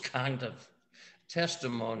those kind of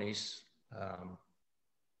testimonies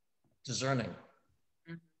discerning.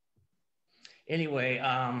 Anyway,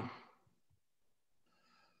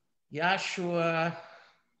 Yahshua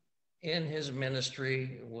in his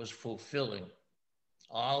ministry was fulfilling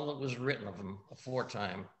all that was written of him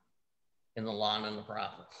aforetime in the law and the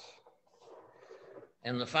prophets.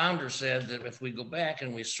 And the founder said that if we go back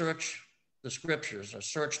and we search the scriptures or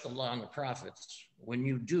search the law and the prophets, when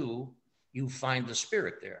you do, you find the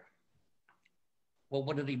Spirit there. Well,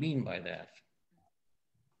 what did he mean by that?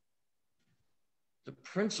 The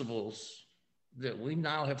principles that we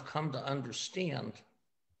now have come to understand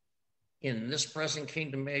in this present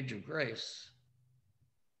kingdom age of grace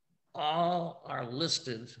all are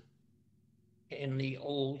listed in the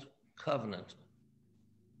Old Covenant,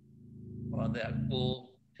 or that Old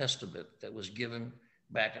Testament that was given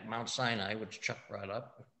back at Mount Sinai, which Chuck brought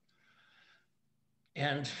up.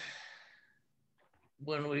 And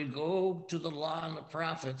when we go to the law and the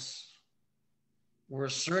prophets, we're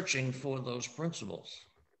searching for those principles,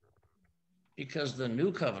 because the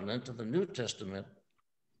new covenant of the New Testament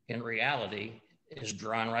in reality is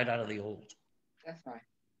drawn right out of the old. That's right.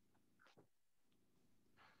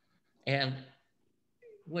 And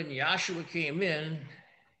when Yahshua came in,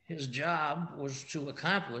 his job was to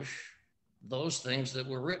accomplish those things that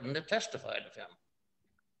were written that testified of him.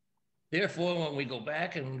 Therefore, when we go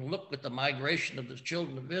back and look at the migration of the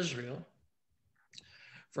children of Israel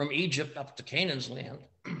from Egypt up to Canaan's land,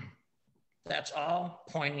 that's all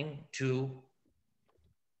pointing to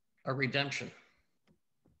a redemption.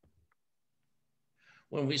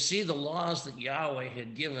 When we see the laws that Yahweh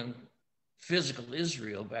had given physical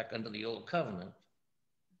Israel back under the Old Covenant,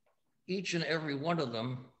 each and every one of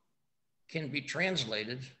them can be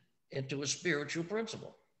translated into a spiritual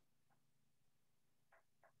principle.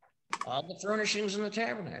 All the furnishings in the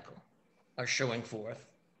tabernacle are showing forth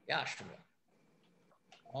Yahshua.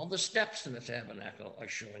 All the steps in the tabernacle are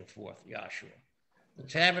showing forth Yahshua. The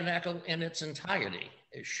tabernacle in its entirety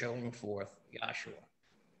is showing forth Yahshua.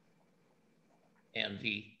 And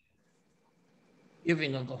the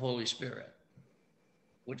giving of the Holy Spirit,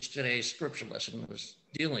 which today's scripture lesson was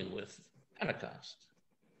dealing with Pentecost.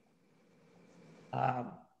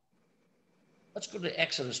 Let's go to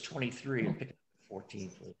Exodus 23 and pick up 14,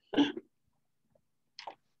 please.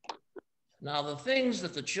 Now, the things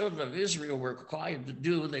that the children of Israel were required to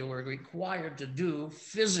do, they were required to do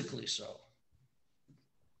physically so.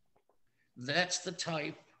 That's the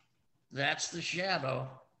type, that's the shadow,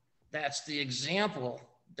 that's the example,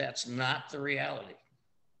 that's not the reality.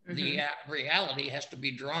 Mm-hmm. The reality has to be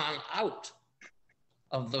drawn out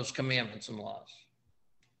of those commandments and laws.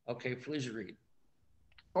 Okay, please read.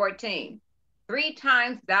 14. 3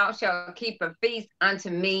 times thou shalt keep a feast unto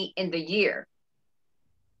me in the year.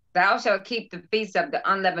 Thou shalt keep the feast of the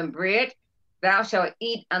unleavened bread. Thou shalt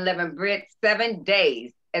eat unleavened bread 7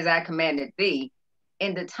 days, as I commanded thee,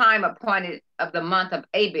 in the time appointed of the month of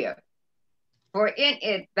Abib. For in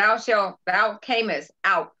it thou camest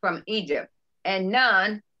out from Egypt, and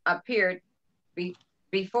none appeared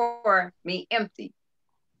before me empty.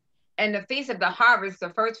 And the feast of the harvest, the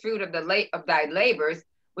first fruit of thy labors,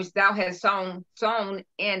 which thou hast sown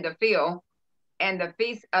in the field, and the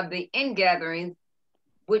feast of the ingatherings,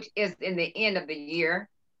 which is in the end of the year,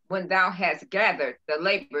 when thou hast gathered the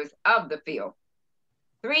labors of the field.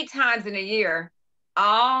 3 times in a year,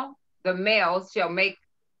 all the males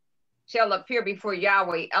shall appear before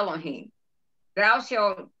Yahweh Elohim. Thou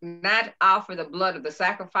shalt not offer the blood of the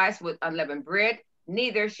sacrifice with unleavened bread,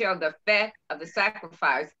 neither shall the fat of the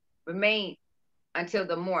sacrifice remain until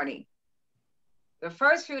the morning. The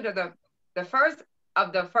first fruit of the first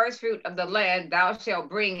fruit of the land thou shalt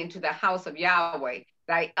bring into the house of Yahweh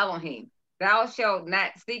thy Elohim. Thou shalt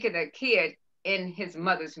not seek a kid in his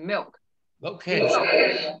mother's milk. Okay, so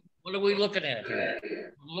what are we looking at here?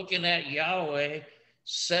 We're looking at Yahweh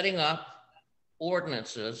setting up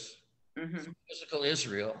ordinances for physical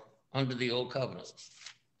Israel under the old covenant.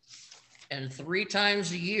 And 3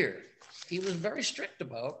 times a year, he was very strict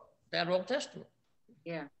about that Old Testament.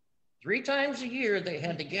 Yeah. 3 times a year, they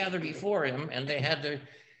had to gather before him, and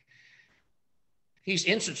he's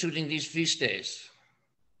instituting these feast days.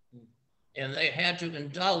 And they had to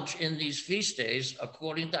indulge in these feast days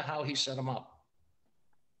according to how he set them up.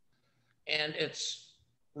 And it's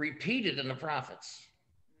repeated in the prophets.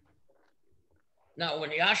 Now,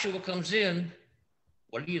 when Yahshua comes in,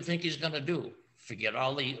 what do you think he's going to do? Forget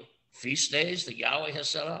all the feast days that Yahweh has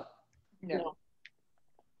set up? No.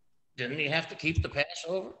 Didn't he have to keep the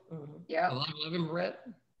Passover? Yeah. The unleavened bread?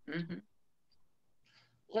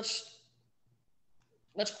 Let's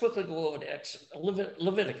quickly go over to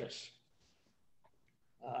Leviticus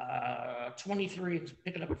 23,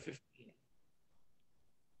 pick it up at 15.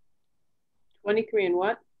 23 and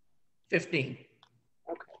what? 15.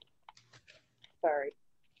 Okay. Sorry.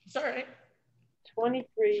 It's all right.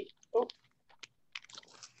 23. Oh.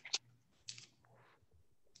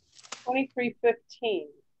 23:15.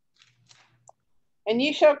 And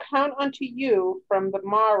ye shall count unto you from the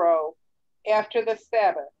morrow after the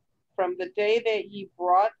Sabbath, from the day that ye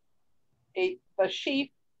brought the sheaf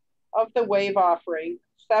of the wave offering,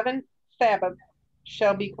 7 Sabbaths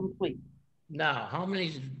shall be complete. Now, how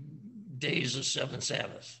many days are 7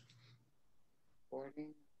 Sabbaths?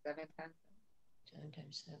 40, 7 times 7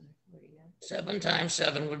 times 7, 49. 7 times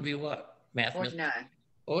 7 would be what? Math. 49.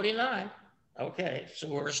 49. Okay, so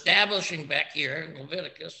we're establishing back here in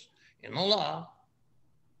Leviticus, in the law,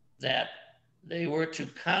 that they were to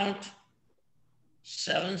count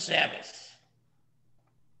 7 Sabbaths.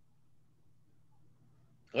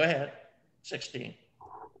 Go ahead, 16.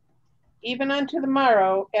 Even unto the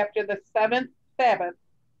morrow after the 7th Sabbath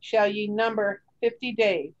shall ye number 50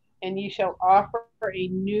 days, and ye shall offer a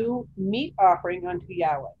new meat offering unto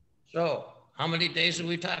Yahweh. So, how many days are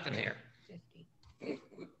we talking here? 50.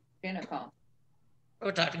 Pentecost.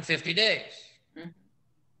 We're talking 50 days.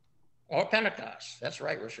 Or Pentecost. That's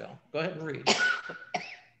right, Rochelle. Go ahead and read.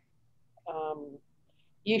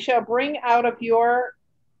 Ye shall bring out of your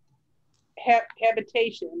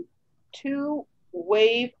habitation 2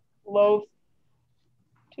 wave loaves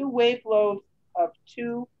of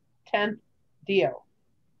 2/10 deal.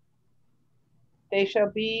 They shall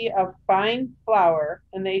be of fine flour,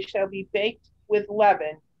 and they shall be baked with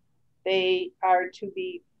leaven. They are to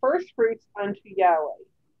be first fruits unto Yahweh.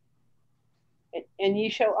 And ye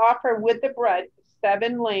shall offer with the bread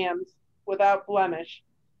 7 lambs without blemish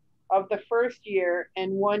of the first year,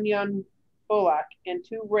 and 1 young bullock, and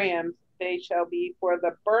 2 rams. They shall be for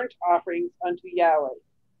the burnt offerings unto Yahweh,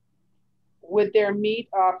 with their meat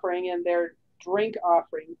offering and their drink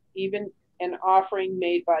offering, even an offering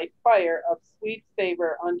made by fire of sweet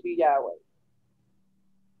savor unto Yahweh.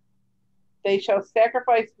 They shall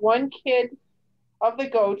sacrifice 1 kid of the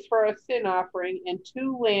goats for a sin offering, and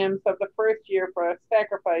 2 lambs of the first year for a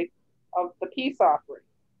sacrifice of the peace offering.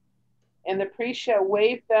 And the priest shall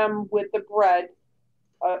wave them with the bread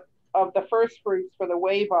of the first fruits for the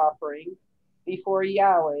wave offering before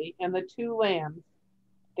Yahweh, and the 2 lambs,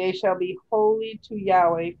 they shall be holy to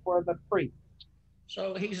Yahweh for the priest.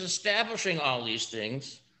 So he's establishing all these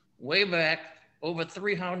things way back over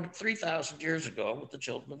 3,000 years ago with the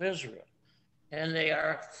children of Israel. And they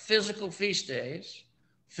are physical feast days,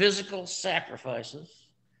 physical sacrifices,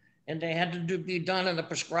 and they had to be done in a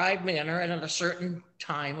prescribed manner and at a certain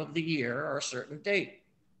time of the year or a certain date.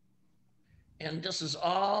 And this is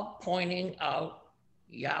all pointing out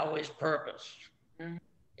Yahweh's purpose.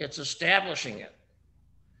 It's establishing it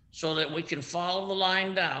so that we can follow the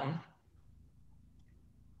line down.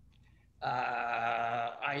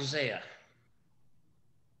 Isaiah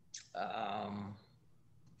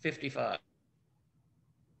 55.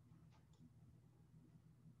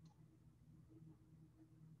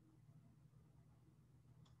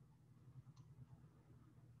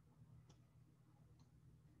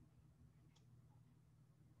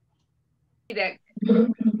 That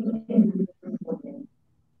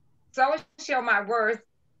so shall my words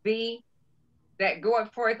be that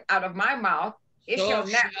goeth forth out of my mouth.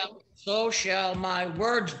 So shall my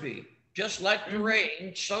words be. Just like the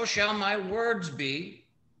rain, so shall my words be.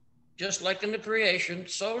 Just like in the creation,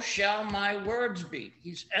 so shall my words be.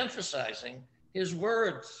 He's emphasizing his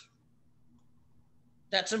words.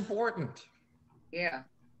 That's important. Yeah.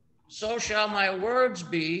 So shall my words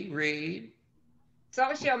be, read.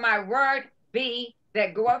 So shall my word be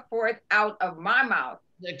that goeth forth out of my mouth.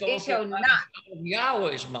 It shall not. Out of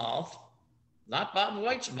Yahweh's mouth, not Bob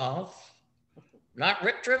White's mouth, not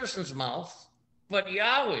Rick Trivison's mouth, but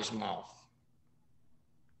Yahweh's mouth.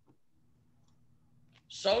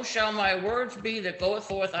 So shall my words be that goeth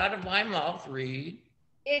forth out of my mouth, read.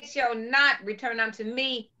 It shall not return unto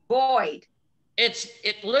me void.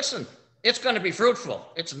 Listen, it's going to be fruitful.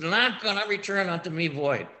 It's not going to return unto me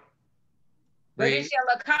void. But it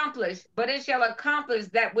shall accomplish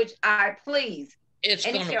that which I please. It's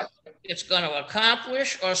going to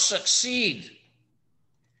accomplish or succeed.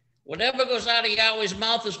 Whatever goes out of Yahweh's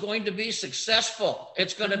mouth is going to be successful.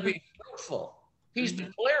 It's going to be fruitful. He's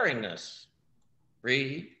declaring this.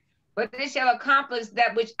 Read. But it shall accomplish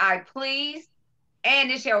that which I please,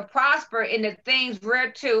 and it shall prosper in the things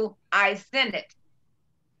whereto I send it.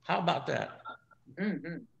 How about that?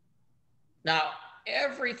 Now,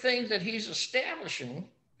 everything that he's establishing,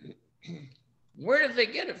 where did they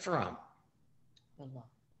get it from?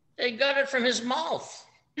 They got it from his mouth.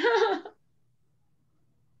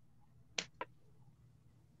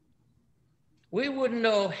 We wouldn't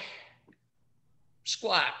know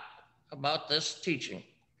squat about this teaching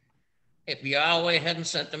if Yahweh hadn't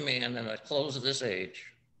sent a man in the close of this age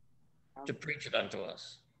to preach it unto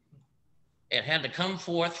us. It had to come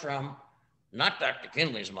forth from not Dr.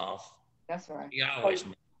 Kinley's mouth. That's right. Yahweh's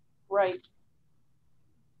mouth. Right.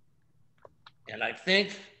 And I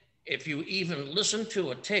think if you even listen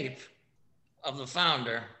to a tape of the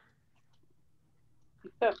founder,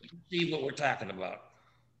 see what we're talking about.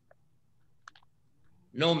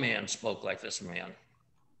 No man spoke like this man.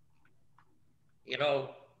 You know,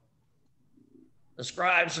 the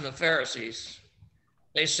scribes and the Pharisees,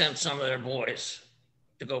 they sent some of their boys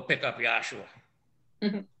to go pick up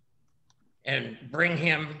Yahshua and bring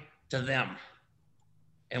him to them.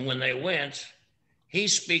 And when they went,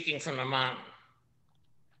 he's speaking from the mountain.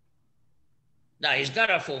 Now, he's got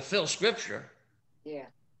to fulfill scripture. Yeah.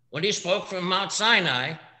 When he spoke from Mount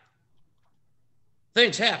Sinai,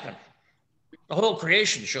 things happened. The whole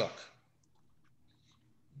creation shook.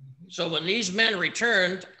 So when these men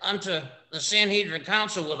returned unto the Sanhedrin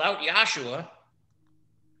Council without Yahshua,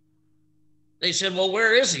 they said, well,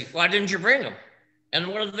 where is he? Why didn't you bring him? And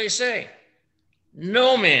what did they say?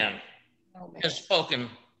 No man has spoken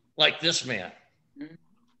like this man.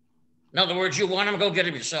 In other words, you want him, go get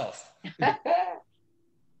him yourself.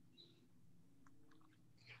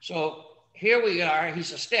 So here we are.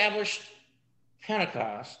 He's established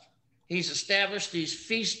Pentecost. He's established these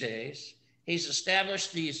feast days. He's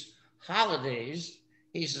established these holidays.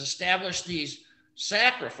 He's established these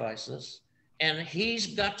sacrifices. And he's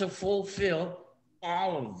got to fulfill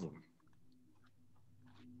all of them.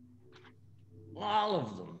 All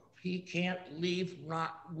of them. He can't leave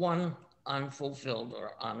not one unfulfilled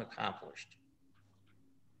or unaccomplished.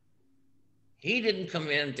 He didn't come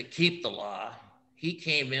in to keep the law. He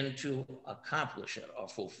came in to accomplish it or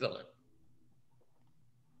fulfill it.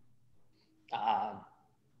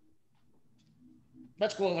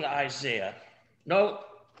 Let's go over to Isaiah. No,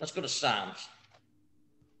 let's go to Psalms.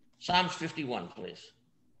 Psalms 51, please.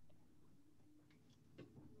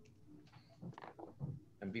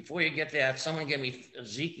 And before you get that, someone give me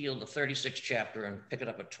Ezekiel, the 36th chapter, and pick it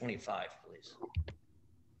up at 25, please.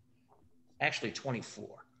 Actually, 24.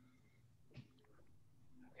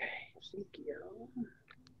 Okay, Ezekiel.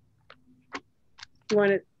 You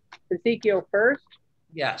want it Ezekiel first?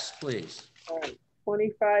 Yes, please. All right,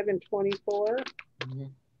 25 and 24.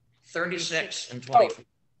 36 and 24. Oh.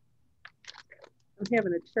 I'm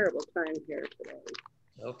having a terrible time here today.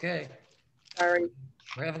 Okay. Sorry.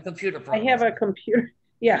 We're having computer problems. I have a computer.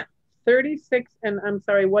 Yeah, 36 and I'm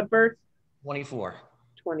sorry, what verse? 24.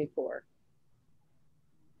 24.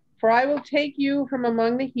 For I will take you from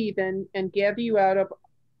among the heathen and gather you out of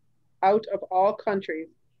all countries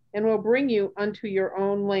and will bring you unto your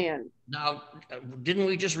own land. Now, didn't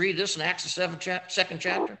we just read this in Acts the 2nd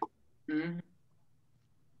chapter? Mm-hmm.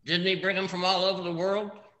 Didn't he bring them from all over the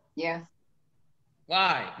world? Yes.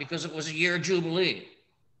 Why? Because it was a year jubilee.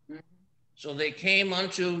 Mm-hmm. So they came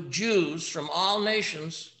unto Jews from all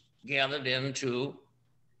nations gathered into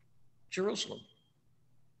Jerusalem.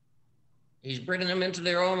 He's bringing them into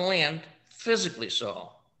their own land, physically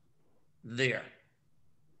so, there.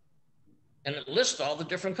 And it lists all the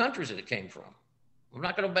different countries that it came from. I'm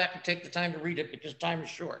not going to go back and take the time to read it because time is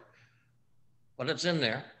short. But it's in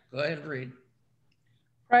there. Go ahead and read.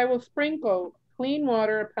 For I will sprinkle clean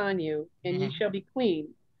water upon you, and ye shall be clean.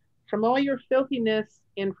 From all your filthiness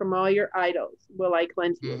and from all your idols will I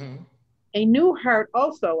cleanse you. A new heart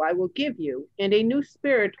also I will give you, and a new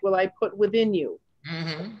spirit will I put within you.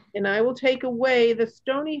 And I will take away the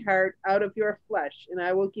stony heart out of your flesh, and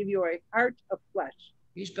I will give you a heart of flesh.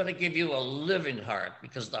 He's going to give you a living heart,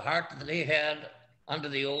 because the heart that they had under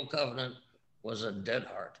the old covenant was a dead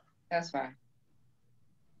heart. That's right.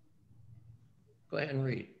 Go ahead and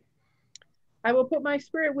read. I will put my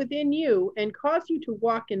spirit within you and cause you to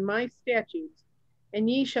walk in my statutes, and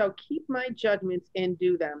ye shall keep my judgments and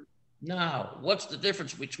do them. Now, what's the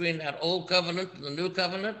difference between that old covenant and the new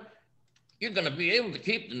covenant? You're going to be able to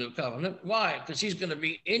keep the new covenant. Why? Because he's going to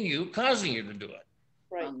be in you, causing you to do it.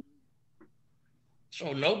 Right.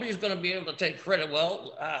 So nobody's going to be able to take credit.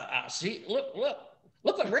 Well, see, look what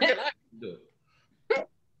Rick and I can do.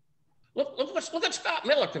 Look what Scott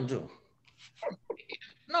Miller can do.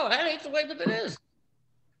 No, that ain't the way that it is.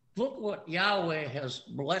 Look what Yahweh has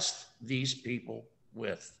blessed these people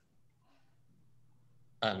with.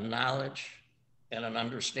 A knowledge and an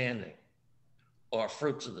understanding, or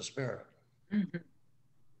fruits of the Spirit.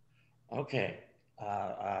 Okay,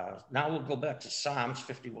 now we'll go back to Psalms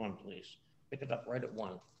 51, please. Pick it up right at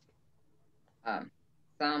 1.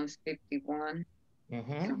 Psalms 51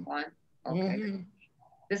 and 1. Okay.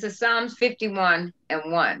 This is Psalms 51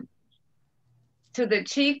 and 1. To the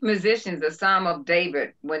chief musicians, a psalm of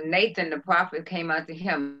David, when Nathan the prophet came unto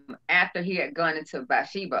him after he had gone into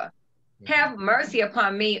Bathsheba. Have mercy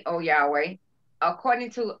upon me, O Yahweh,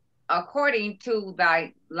 according to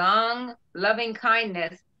thy long loving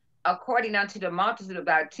kindness, according unto the multitude of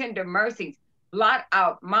thy tender mercies, blot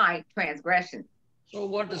out my transgressions. So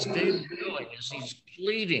what is David doing? Is he's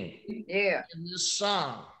pleading in this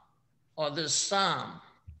song or this psalm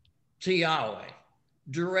to Yahweh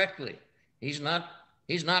directly. He's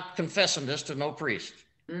not confessing this to no priest.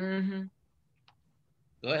 Go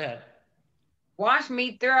ahead. Wash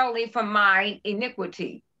me thoroughly from my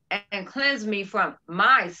iniquity and cleanse me from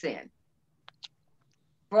my sin.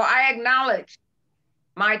 For I acknowledge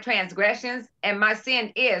my transgressions, and my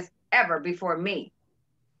sin is ever before me.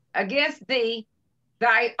 Against thee,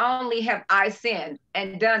 thy only have I sinned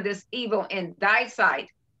and done this evil in thy sight,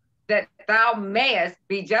 that thou mayest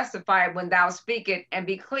be justified when thou speakest and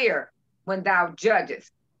be clear when thou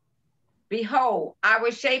judgest. Behold, I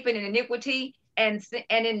was shapen in iniquity, and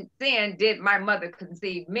in sin did my mother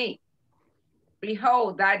conceive me.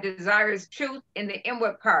 Behold, thy desires truth in the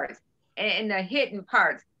inward parts, and in the hidden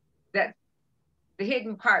parts, that the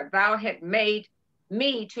hidden part thou had made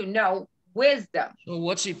me to know wisdom. So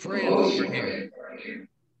what's he praying for here?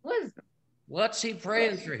 Wisdom. What's he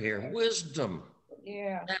praying for here? Wisdom.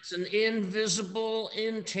 Yeah. That's an invisible,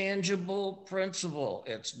 intangible principle.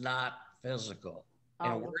 It's not physical.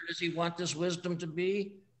 And where does he want this wisdom to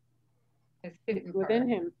be? It's hidden within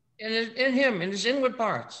him. In him, in his inward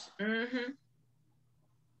parts.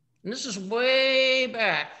 And this is way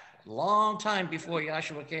back, a long time before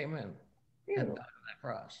Yahshua came in and died on that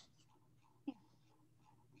cross.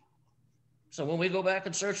 So when we go back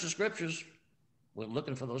and search the scriptures, we're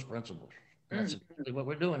looking for those principles. That's exactly what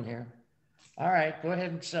we're doing here. All right, go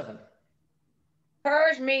ahead and 7.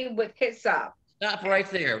 Purge me with hyssop. Stop right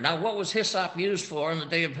there. Now, what was hyssop used for in the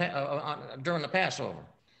day of during the Passover?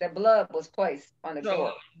 The blood was placed on the So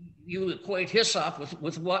door. you equate hyssop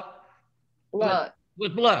with what? Blood.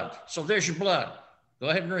 With blood. So there's your blood. Go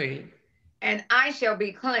ahead and read. And I shall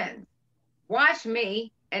be cleansed. Wash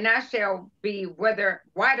me, and I shall be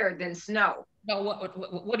whiter than snow. Now,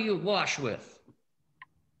 what do you wash with?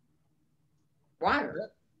 Water.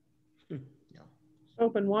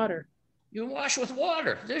 Soap and water. You wash with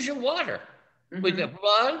water. There's your water. Mm-hmm. We got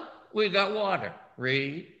blood, we got water.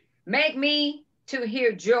 Read. Make me to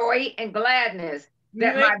hear joy and gladness.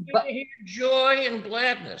 That Make my me to hear joy and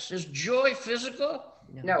gladness. Is joy physical?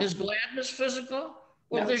 No. Is gladness physical?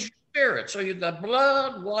 Well, No. there's your spirit. So you've got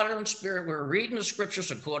blood, water, and spirit. We're reading the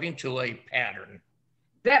scriptures according to a pattern.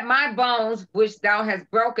 That my bones, which thou hast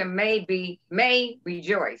broken, may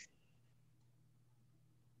rejoice.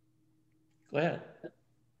 Go ahead.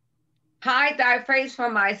 Hide thy face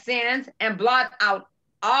from my sins and blot out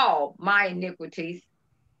all my iniquities.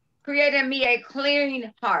 Create in me a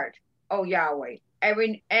clean heart, O Yahweh,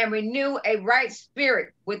 and renew a right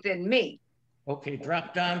spirit within me. Okay,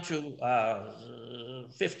 drop down to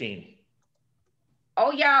 15.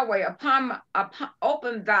 O Yahweh,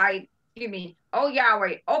 O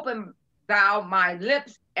Yahweh, open thou my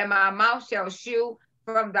lips, and my mouth shall shew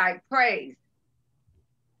from thy praise.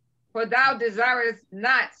 For thou desirest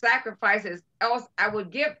not sacrifices, else I would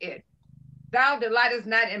give it. Thou delightest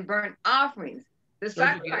not in burnt offerings. The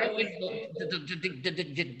sacrifices.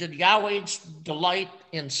 Did Yahweh delight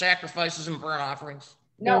in sacrifices and burnt offerings?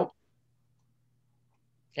 No.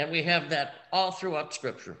 And we have that all throughout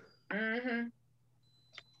Scripture. Mm-hmm.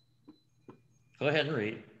 Go ahead and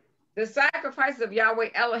read. The sacrifices of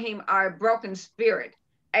Yahweh Elohim are a broken spirit,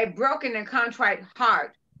 a broken and contrite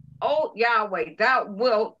heart. O Yahweh, thou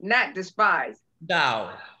wilt not despise.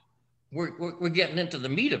 Thou. We're getting into the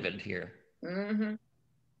meat of it here. Mm-hmm.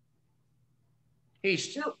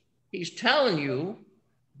 He's telling you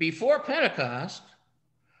before Pentecost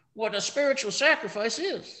what a spiritual sacrifice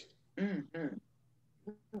is. Mm-hmm.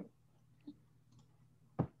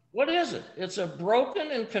 What is it? It's a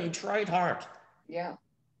broken and contrite heart. Yeah.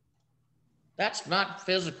 That's not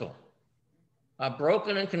physical. A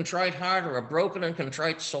broken and contrite heart or a broken and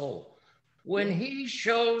contrite soul. When he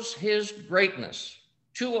shows his greatness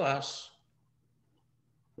to us,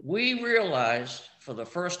 we realize for the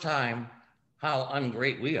first time how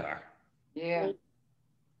ungreat we are. Yeah.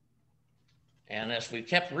 And as we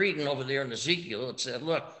kept reading over there in Ezekiel, it said,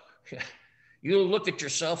 look, you'll look at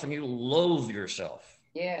yourself and you loathe yourself.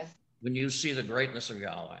 Yes. When you see the greatness of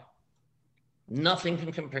Yahweh. Nothing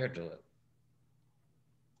can compare to it.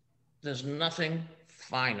 There's nothing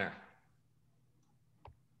finer.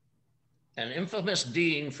 An infamous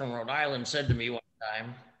dean from Rhode Island said to me one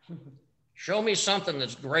time, show me something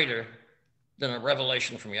that's greater than a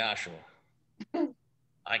revelation from Yahshua.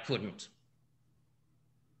 I couldn't.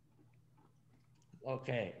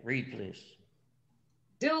 Okay, read please.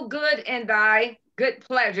 Do good in thy good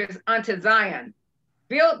pleasures unto Zion.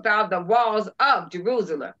 Build thou the walls of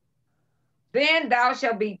Jerusalem. Then thou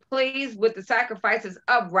shalt be pleased with the sacrifices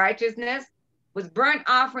of righteousness, with burnt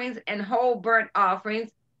offerings and whole burnt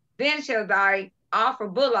offerings. Then shall thy offer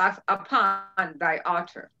bullocks upon thy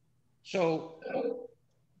altar. So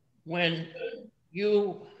when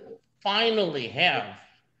you finally have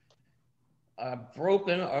a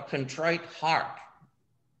broken or contrite heart,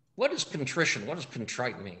 what is contrition? What does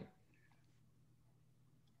contrite mean?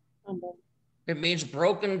 Humble. It means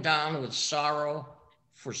broken down with sorrow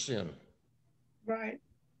for sin. Right.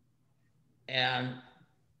 And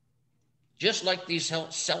just like these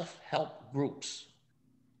self-help groups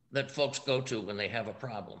that folks go to when they have a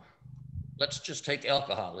problem, let's just take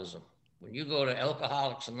alcoholism. When you go to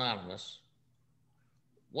Alcoholics Anonymous,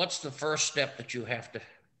 what's the first step that you have to?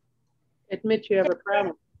 Admit you have a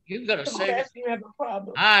problem. You've got to say, You have a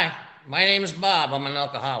problem. hi, my name is Bob, I'm an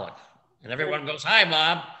alcoholic. And everyone goes, hi,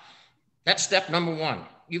 Bob. That's step number one.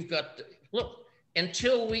 You've got to, look,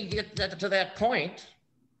 until we get to that point,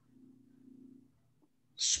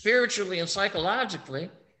 spiritually and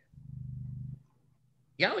psychologically,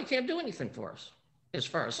 Yahweh can't do anything for us as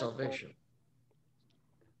far as salvation.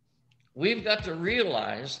 We've got to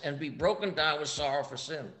realize and be broken down with sorrow for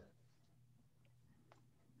sin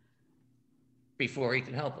before he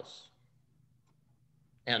can help us.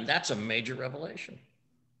 And that's a major revelation.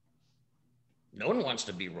 No one wants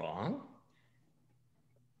to be wrong.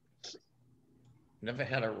 Never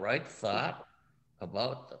had a right thought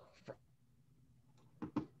about the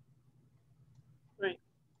Right.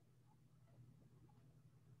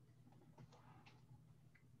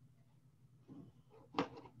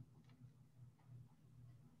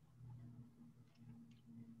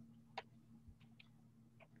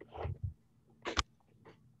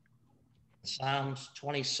 Psalms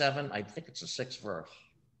 27, I think it's the 6th verse.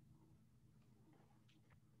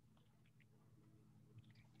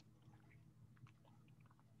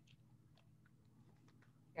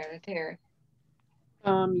 Got it here.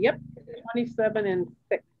 Yep, 27 and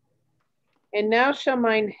 6. And now shall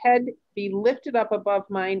mine head be lifted up above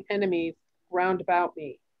mine enemies round about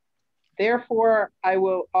me. Therefore I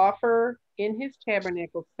will offer in his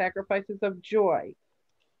tabernacle sacrifices of joy.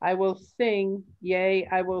 I will sing, yea,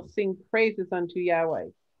 I will sing praises unto Yahweh.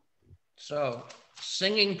 So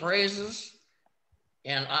singing praises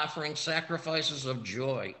and offering sacrifices of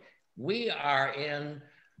joy. We are in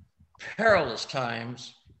perilous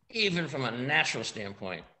times, even from a natural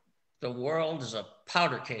standpoint. The world is a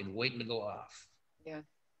powder keg waiting to go off. Yeah.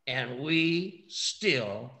 And we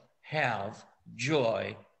still have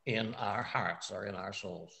joy in our hearts or in our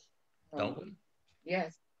souls, don't we?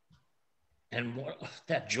 Yes. And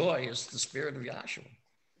that joy is the spirit of Yahshua.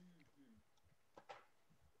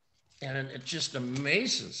 And it just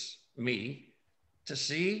amazes me to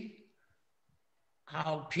see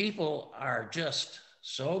how people are just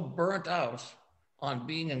so burnt out on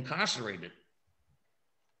being incarcerated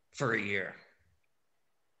for a year.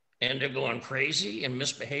 And they're going crazy and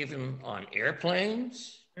misbehaving on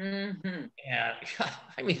airplanes. Mm-hmm. And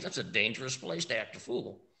I mean, that's a dangerous place to act a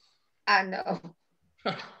fool. I know.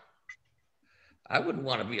 I wouldn't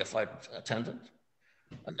want to be a flight attendant.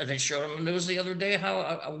 They showed on the news the other day how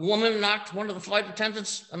a woman knocked one of the flight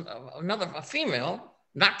attendants, a female,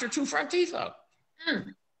 knocked her 2 front teeth out.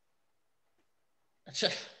 Mm.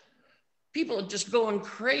 People are just going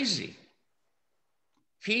crazy.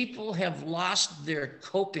 People have lost their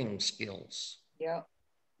coping skills. Yep.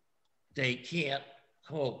 They can't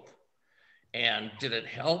cope. And did it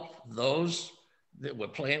help those that were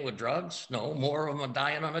playing with drugs? No, more of them are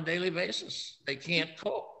dying on a daily basis. They can't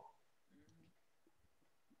cope.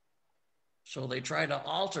 So they try to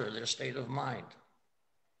alter their state of mind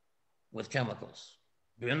with chemicals.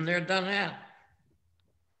 Been there, done that.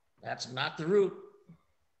 That's not the route.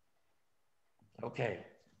 Okay.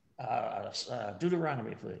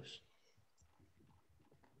 Deuteronomy, please.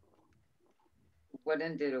 What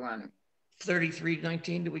in Deuteronomy?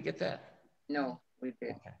 33:19, did we get that? No, we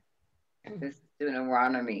did. Okay. This is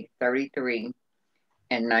Deuteronomy 33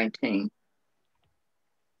 and 19.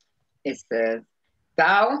 It says,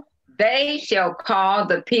 they shall call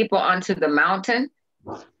the people unto the mountain.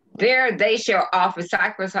 There they shall offer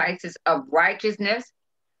sacrifices of righteousness,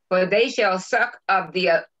 for they shall suck of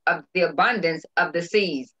the abundance of the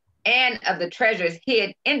seas and of the treasures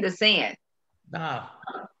hid in the sand. Now,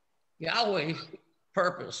 Yahweh's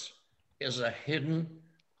purpose is a hidden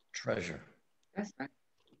treasure. That's right.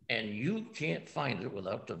 And you can't find it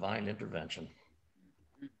without divine intervention.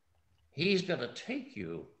 He's going to take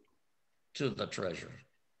you to the treasure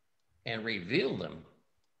and reveal them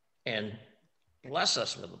and bless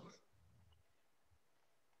us with them.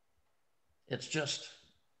 It's just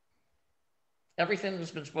everything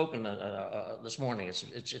that's been spoken this morning.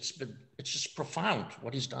 It's just profound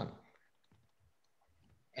what he's done,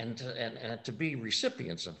 and to be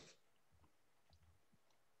recipients of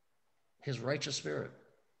his righteous spirit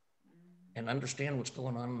and understand what's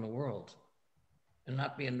going on in the world, and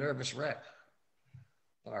not be a nervous wreck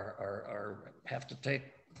or have to take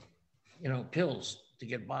pills to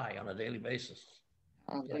get by on a daily basis.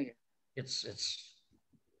 Oh, yeah. It's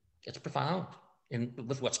profound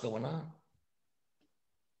with what's going on.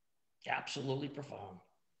 Absolutely profound.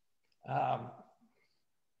 I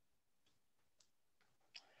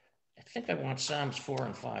think I want Psalms 4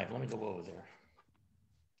 and 5. Let me go over there.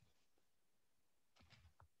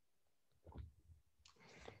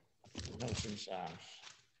 Notes in Psalms.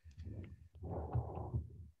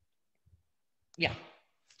 Yeah.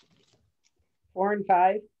 4 and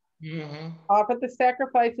 5. Mm-hmm. Offer the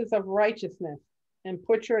sacrifices of righteousness and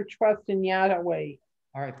put your trust in Yahweh.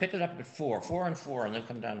 All right, pick it up at 4 and 4, and then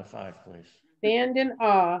come down to 5, please. Stand in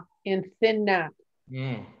awe and sin not.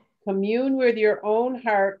 Commune with your own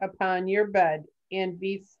heart upon your bed and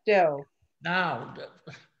be still. Now,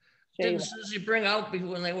 didn't Susie bring out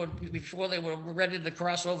before they were ready to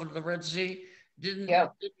cross over to the Red Sea? Didn't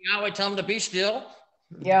Yahweh tell them to be still?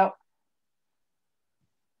 Yep.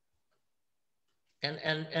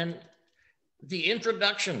 And the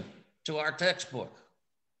introduction to our textbook,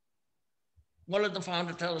 what did the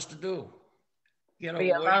founder tell us to do? Get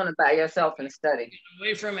Be alone by yourself and study. Get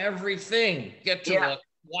away from everything. Get to a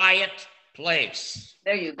quiet place.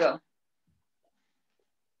 There you go.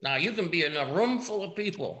 Now you can be in a room full of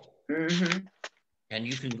people, mm-hmm. and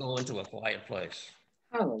you can go into a quiet place.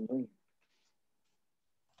 Hallelujah.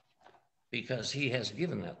 Because he has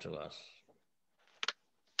given that to us.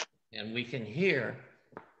 And we can hear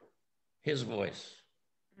his voice.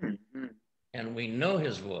 Mm-hmm. And we know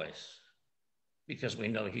his voice because we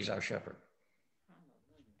know he's our shepherd.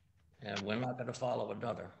 And we're not going to follow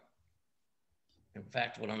another. In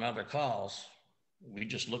fact, when another calls, we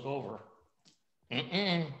just look over.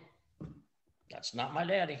 That's not my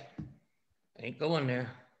daddy. Ain't going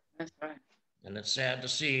there. That's right. And it's sad to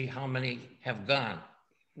see how many have gone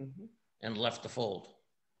and left the fold.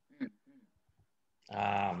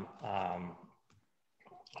 I'm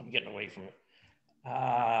getting away from it.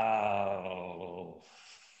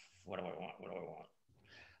 What do I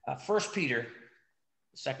want? 1 Peter,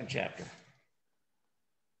 2nd chapter.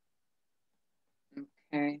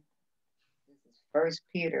 Okay. This is 1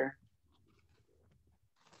 Peter,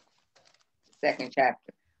 2nd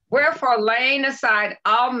chapter. Wherefore, laying aside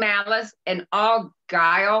all malice and all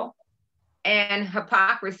guile and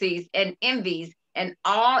hypocrisies and envies and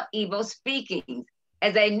all evil speakings,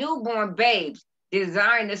 as a newborn babes,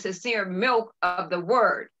 desiring the sincere milk of the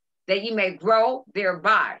word, that ye may grow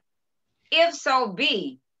thereby. If so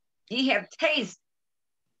be, ye have tasted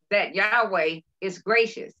that Yahweh is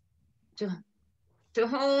gracious, to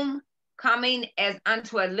whom coming as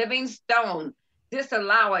unto a living stone,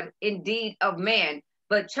 disallowed indeed of man,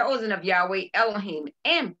 but chosen of Yahweh Elohim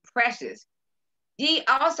and precious. Ye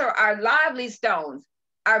also are lively stones,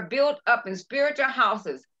 are built up in spiritual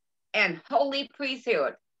houses and holy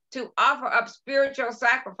priesthood, to offer up spiritual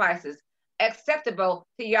sacrifices acceptable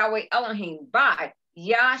to Yahweh Elohim by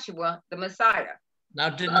Yahshua the Messiah. Now,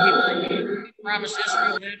 didn't he promise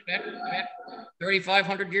Israel that back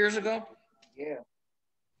 3,500 years ago? Yeah.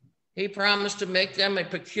 He promised to make them a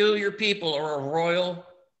peculiar people or a royal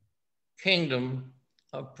kingdom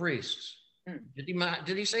of priests.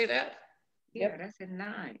 Did he say that? Yeah, that's in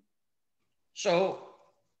 9. So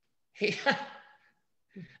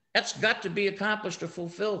that's got to be accomplished or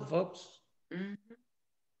fulfilled, folks.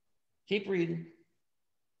 Keep reading.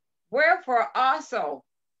 Wherefore also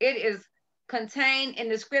it is contained in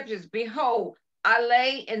the scriptures, behold, I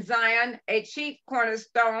lay in Zion a chief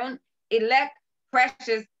cornerstone, elect,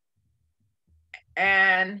 precious,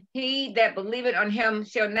 and he that believeth on him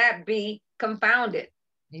shall not be confounded.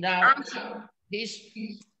 Now, he's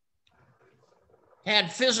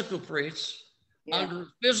had physical priests under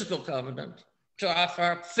physical covenant to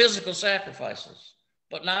offer physical sacrifices.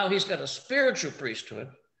 But now he's got a spiritual priesthood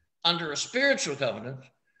under a spiritual covenant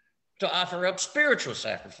to offer up spiritual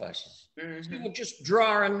sacrifices. He was just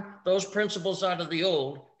drawing those principles out of the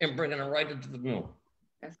old and bringing it right into the new.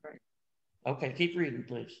 That's right. Okay, keep reading,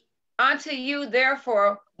 please. Unto you,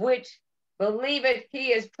 therefore, which believeth he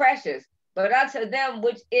is precious, but unto them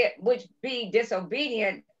which be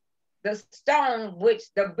disobedient, the stone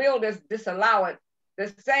which the builders disallowed,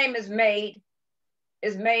 the same is made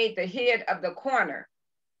the head of the corner,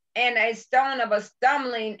 and a stone of a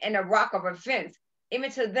stumbling and a rock of offense, even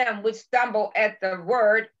to them which stumble at the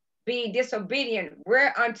word, being disobedient,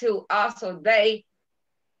 whereunto also they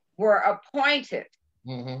were appointed.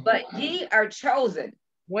 But ye are chosen.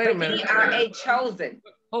 Wait a minute. Ye are a chosen.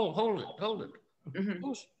 Hold it.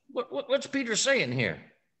 What's Peter saying here?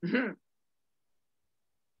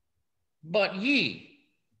 But ye.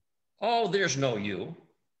 Oh, there's no you.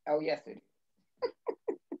 Oh, yes, it is.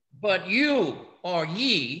 But you or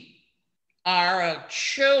ye are a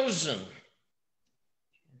chosen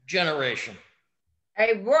generation.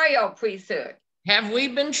 A royal priesthood. Have we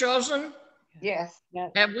been chosen? Yes.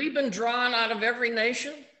 Have we been drawn out of every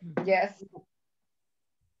nation? Yes.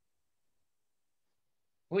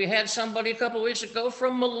 We had somebody a couple of weeks ago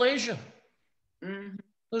from Malaysia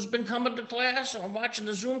who's been coming to class and watching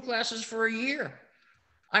the Zoom classes for a year.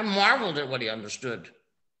 I marveled at what he understood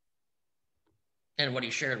and what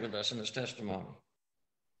he shared with us in his testimony.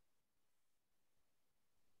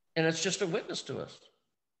 And it's just a witness to us.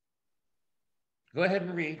 Go ahead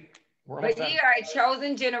and read. But ye are a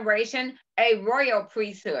chosen generation, a royal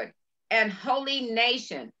priesthood, and holy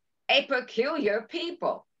nation, a peculiar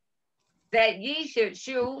people, that ye should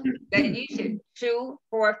shew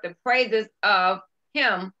forth the praises of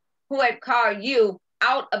him who had called you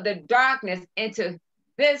out of the darkness into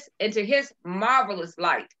his marvelous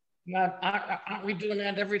light. Now, aren't we doing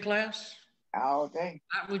that every class? All day.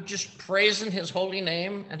 Aren't we just praising his holy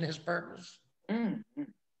name and his purpose?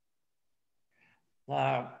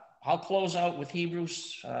 I'll close out with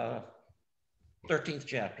Hebrews 13th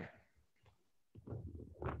chapter.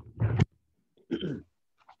 You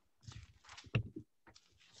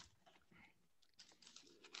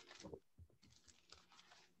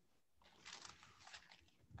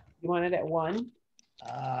want it at 1?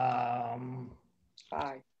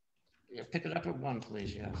 5. Yeah, pick it up at 1,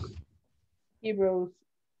 please. Yes. Hebrews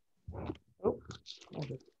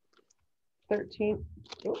 13,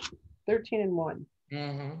 13 and 1.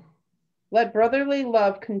 Mm-hmm. Let brotherly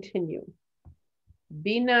love continue.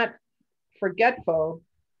 Be not forgetful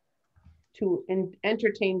to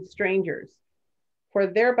entertain strangers, for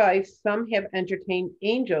thereby some have entertained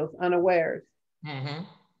angels unawares. Mm-hmm.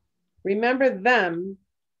 Remember them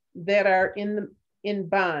that are in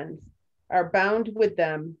bonds, are bound with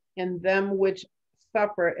them, and them which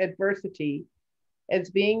suffer adversity, as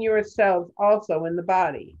being yourselves also in the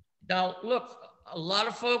body. Now, look, a lot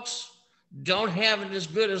of folks don't have it as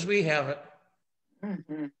good as we have it.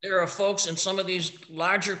 Mm-hmm. There are folks in some of these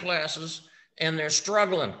larger classes, and they're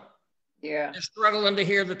struggling. Yeah. They're struggling to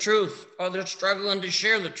hear the truth, or they're struggling to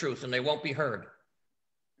share the truth, and they won't be heard.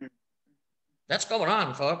 That's going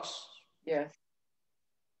on, folks. Yes.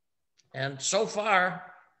 And so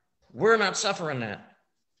far, we're not suffering that.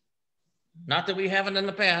 Not that we haven't in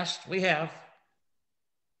the past, we have.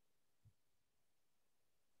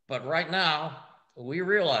 But right now, we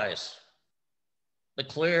realize the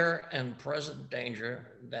clear and present danger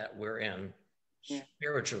that we're in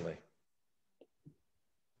spiritually.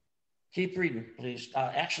 Keep reading, please.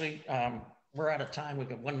 Actually, we're out of time. We've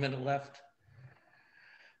got 1 minute left.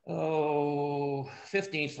 Oh,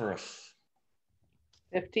 15th verse.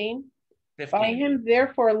 15. 15. By him,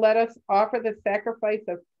 therefore, let us offer the sacrifice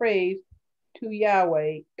of praise to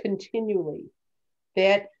Yahweh continually.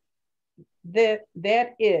 That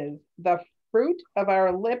is the fruit of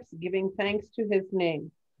our lips, giving thanks to his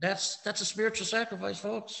name. That's a spiritual sacrifice,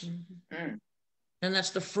 folks. Mm. And that's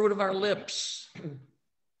the fruit of our lips,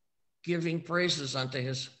 giving praises unto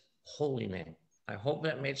his holy name. I hope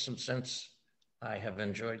that made some sense. I have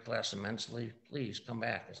enjoyed class immensely. Please come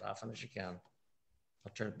back as often as you can.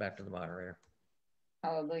 I'll turn it back to the moderator.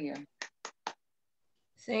 Hallelujah.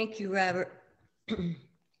 Thank you, Robert.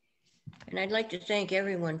 And I'd like to thank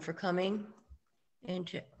everyone for coming and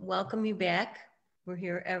to welcome you back. We're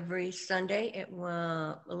here every Sunday at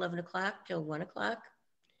 11 o'clock till 1 o'clock.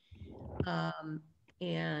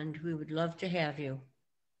 And we would love to have you.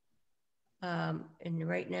 And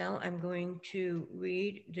right now I'm going to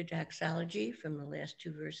read the doxology from the last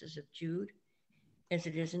 2 verses of Jude, as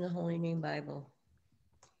it is in the Holy Name Bible.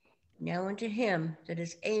 Now unto him that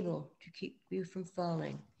is able to keep you from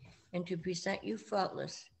falling and to present you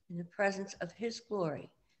faultless in the presence of his glory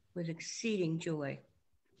with exceeding joy.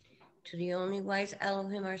 To the only wise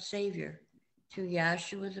Elohim, our Savior, to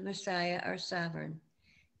Yahshua the Messiah, our Sovereign,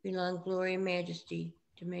 belong glory and majesty,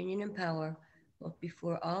 dominion and power, both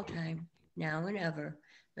before all time, now and ever.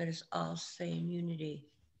 Let us all say in unity.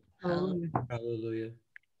 Hallelujah. Hallelujah.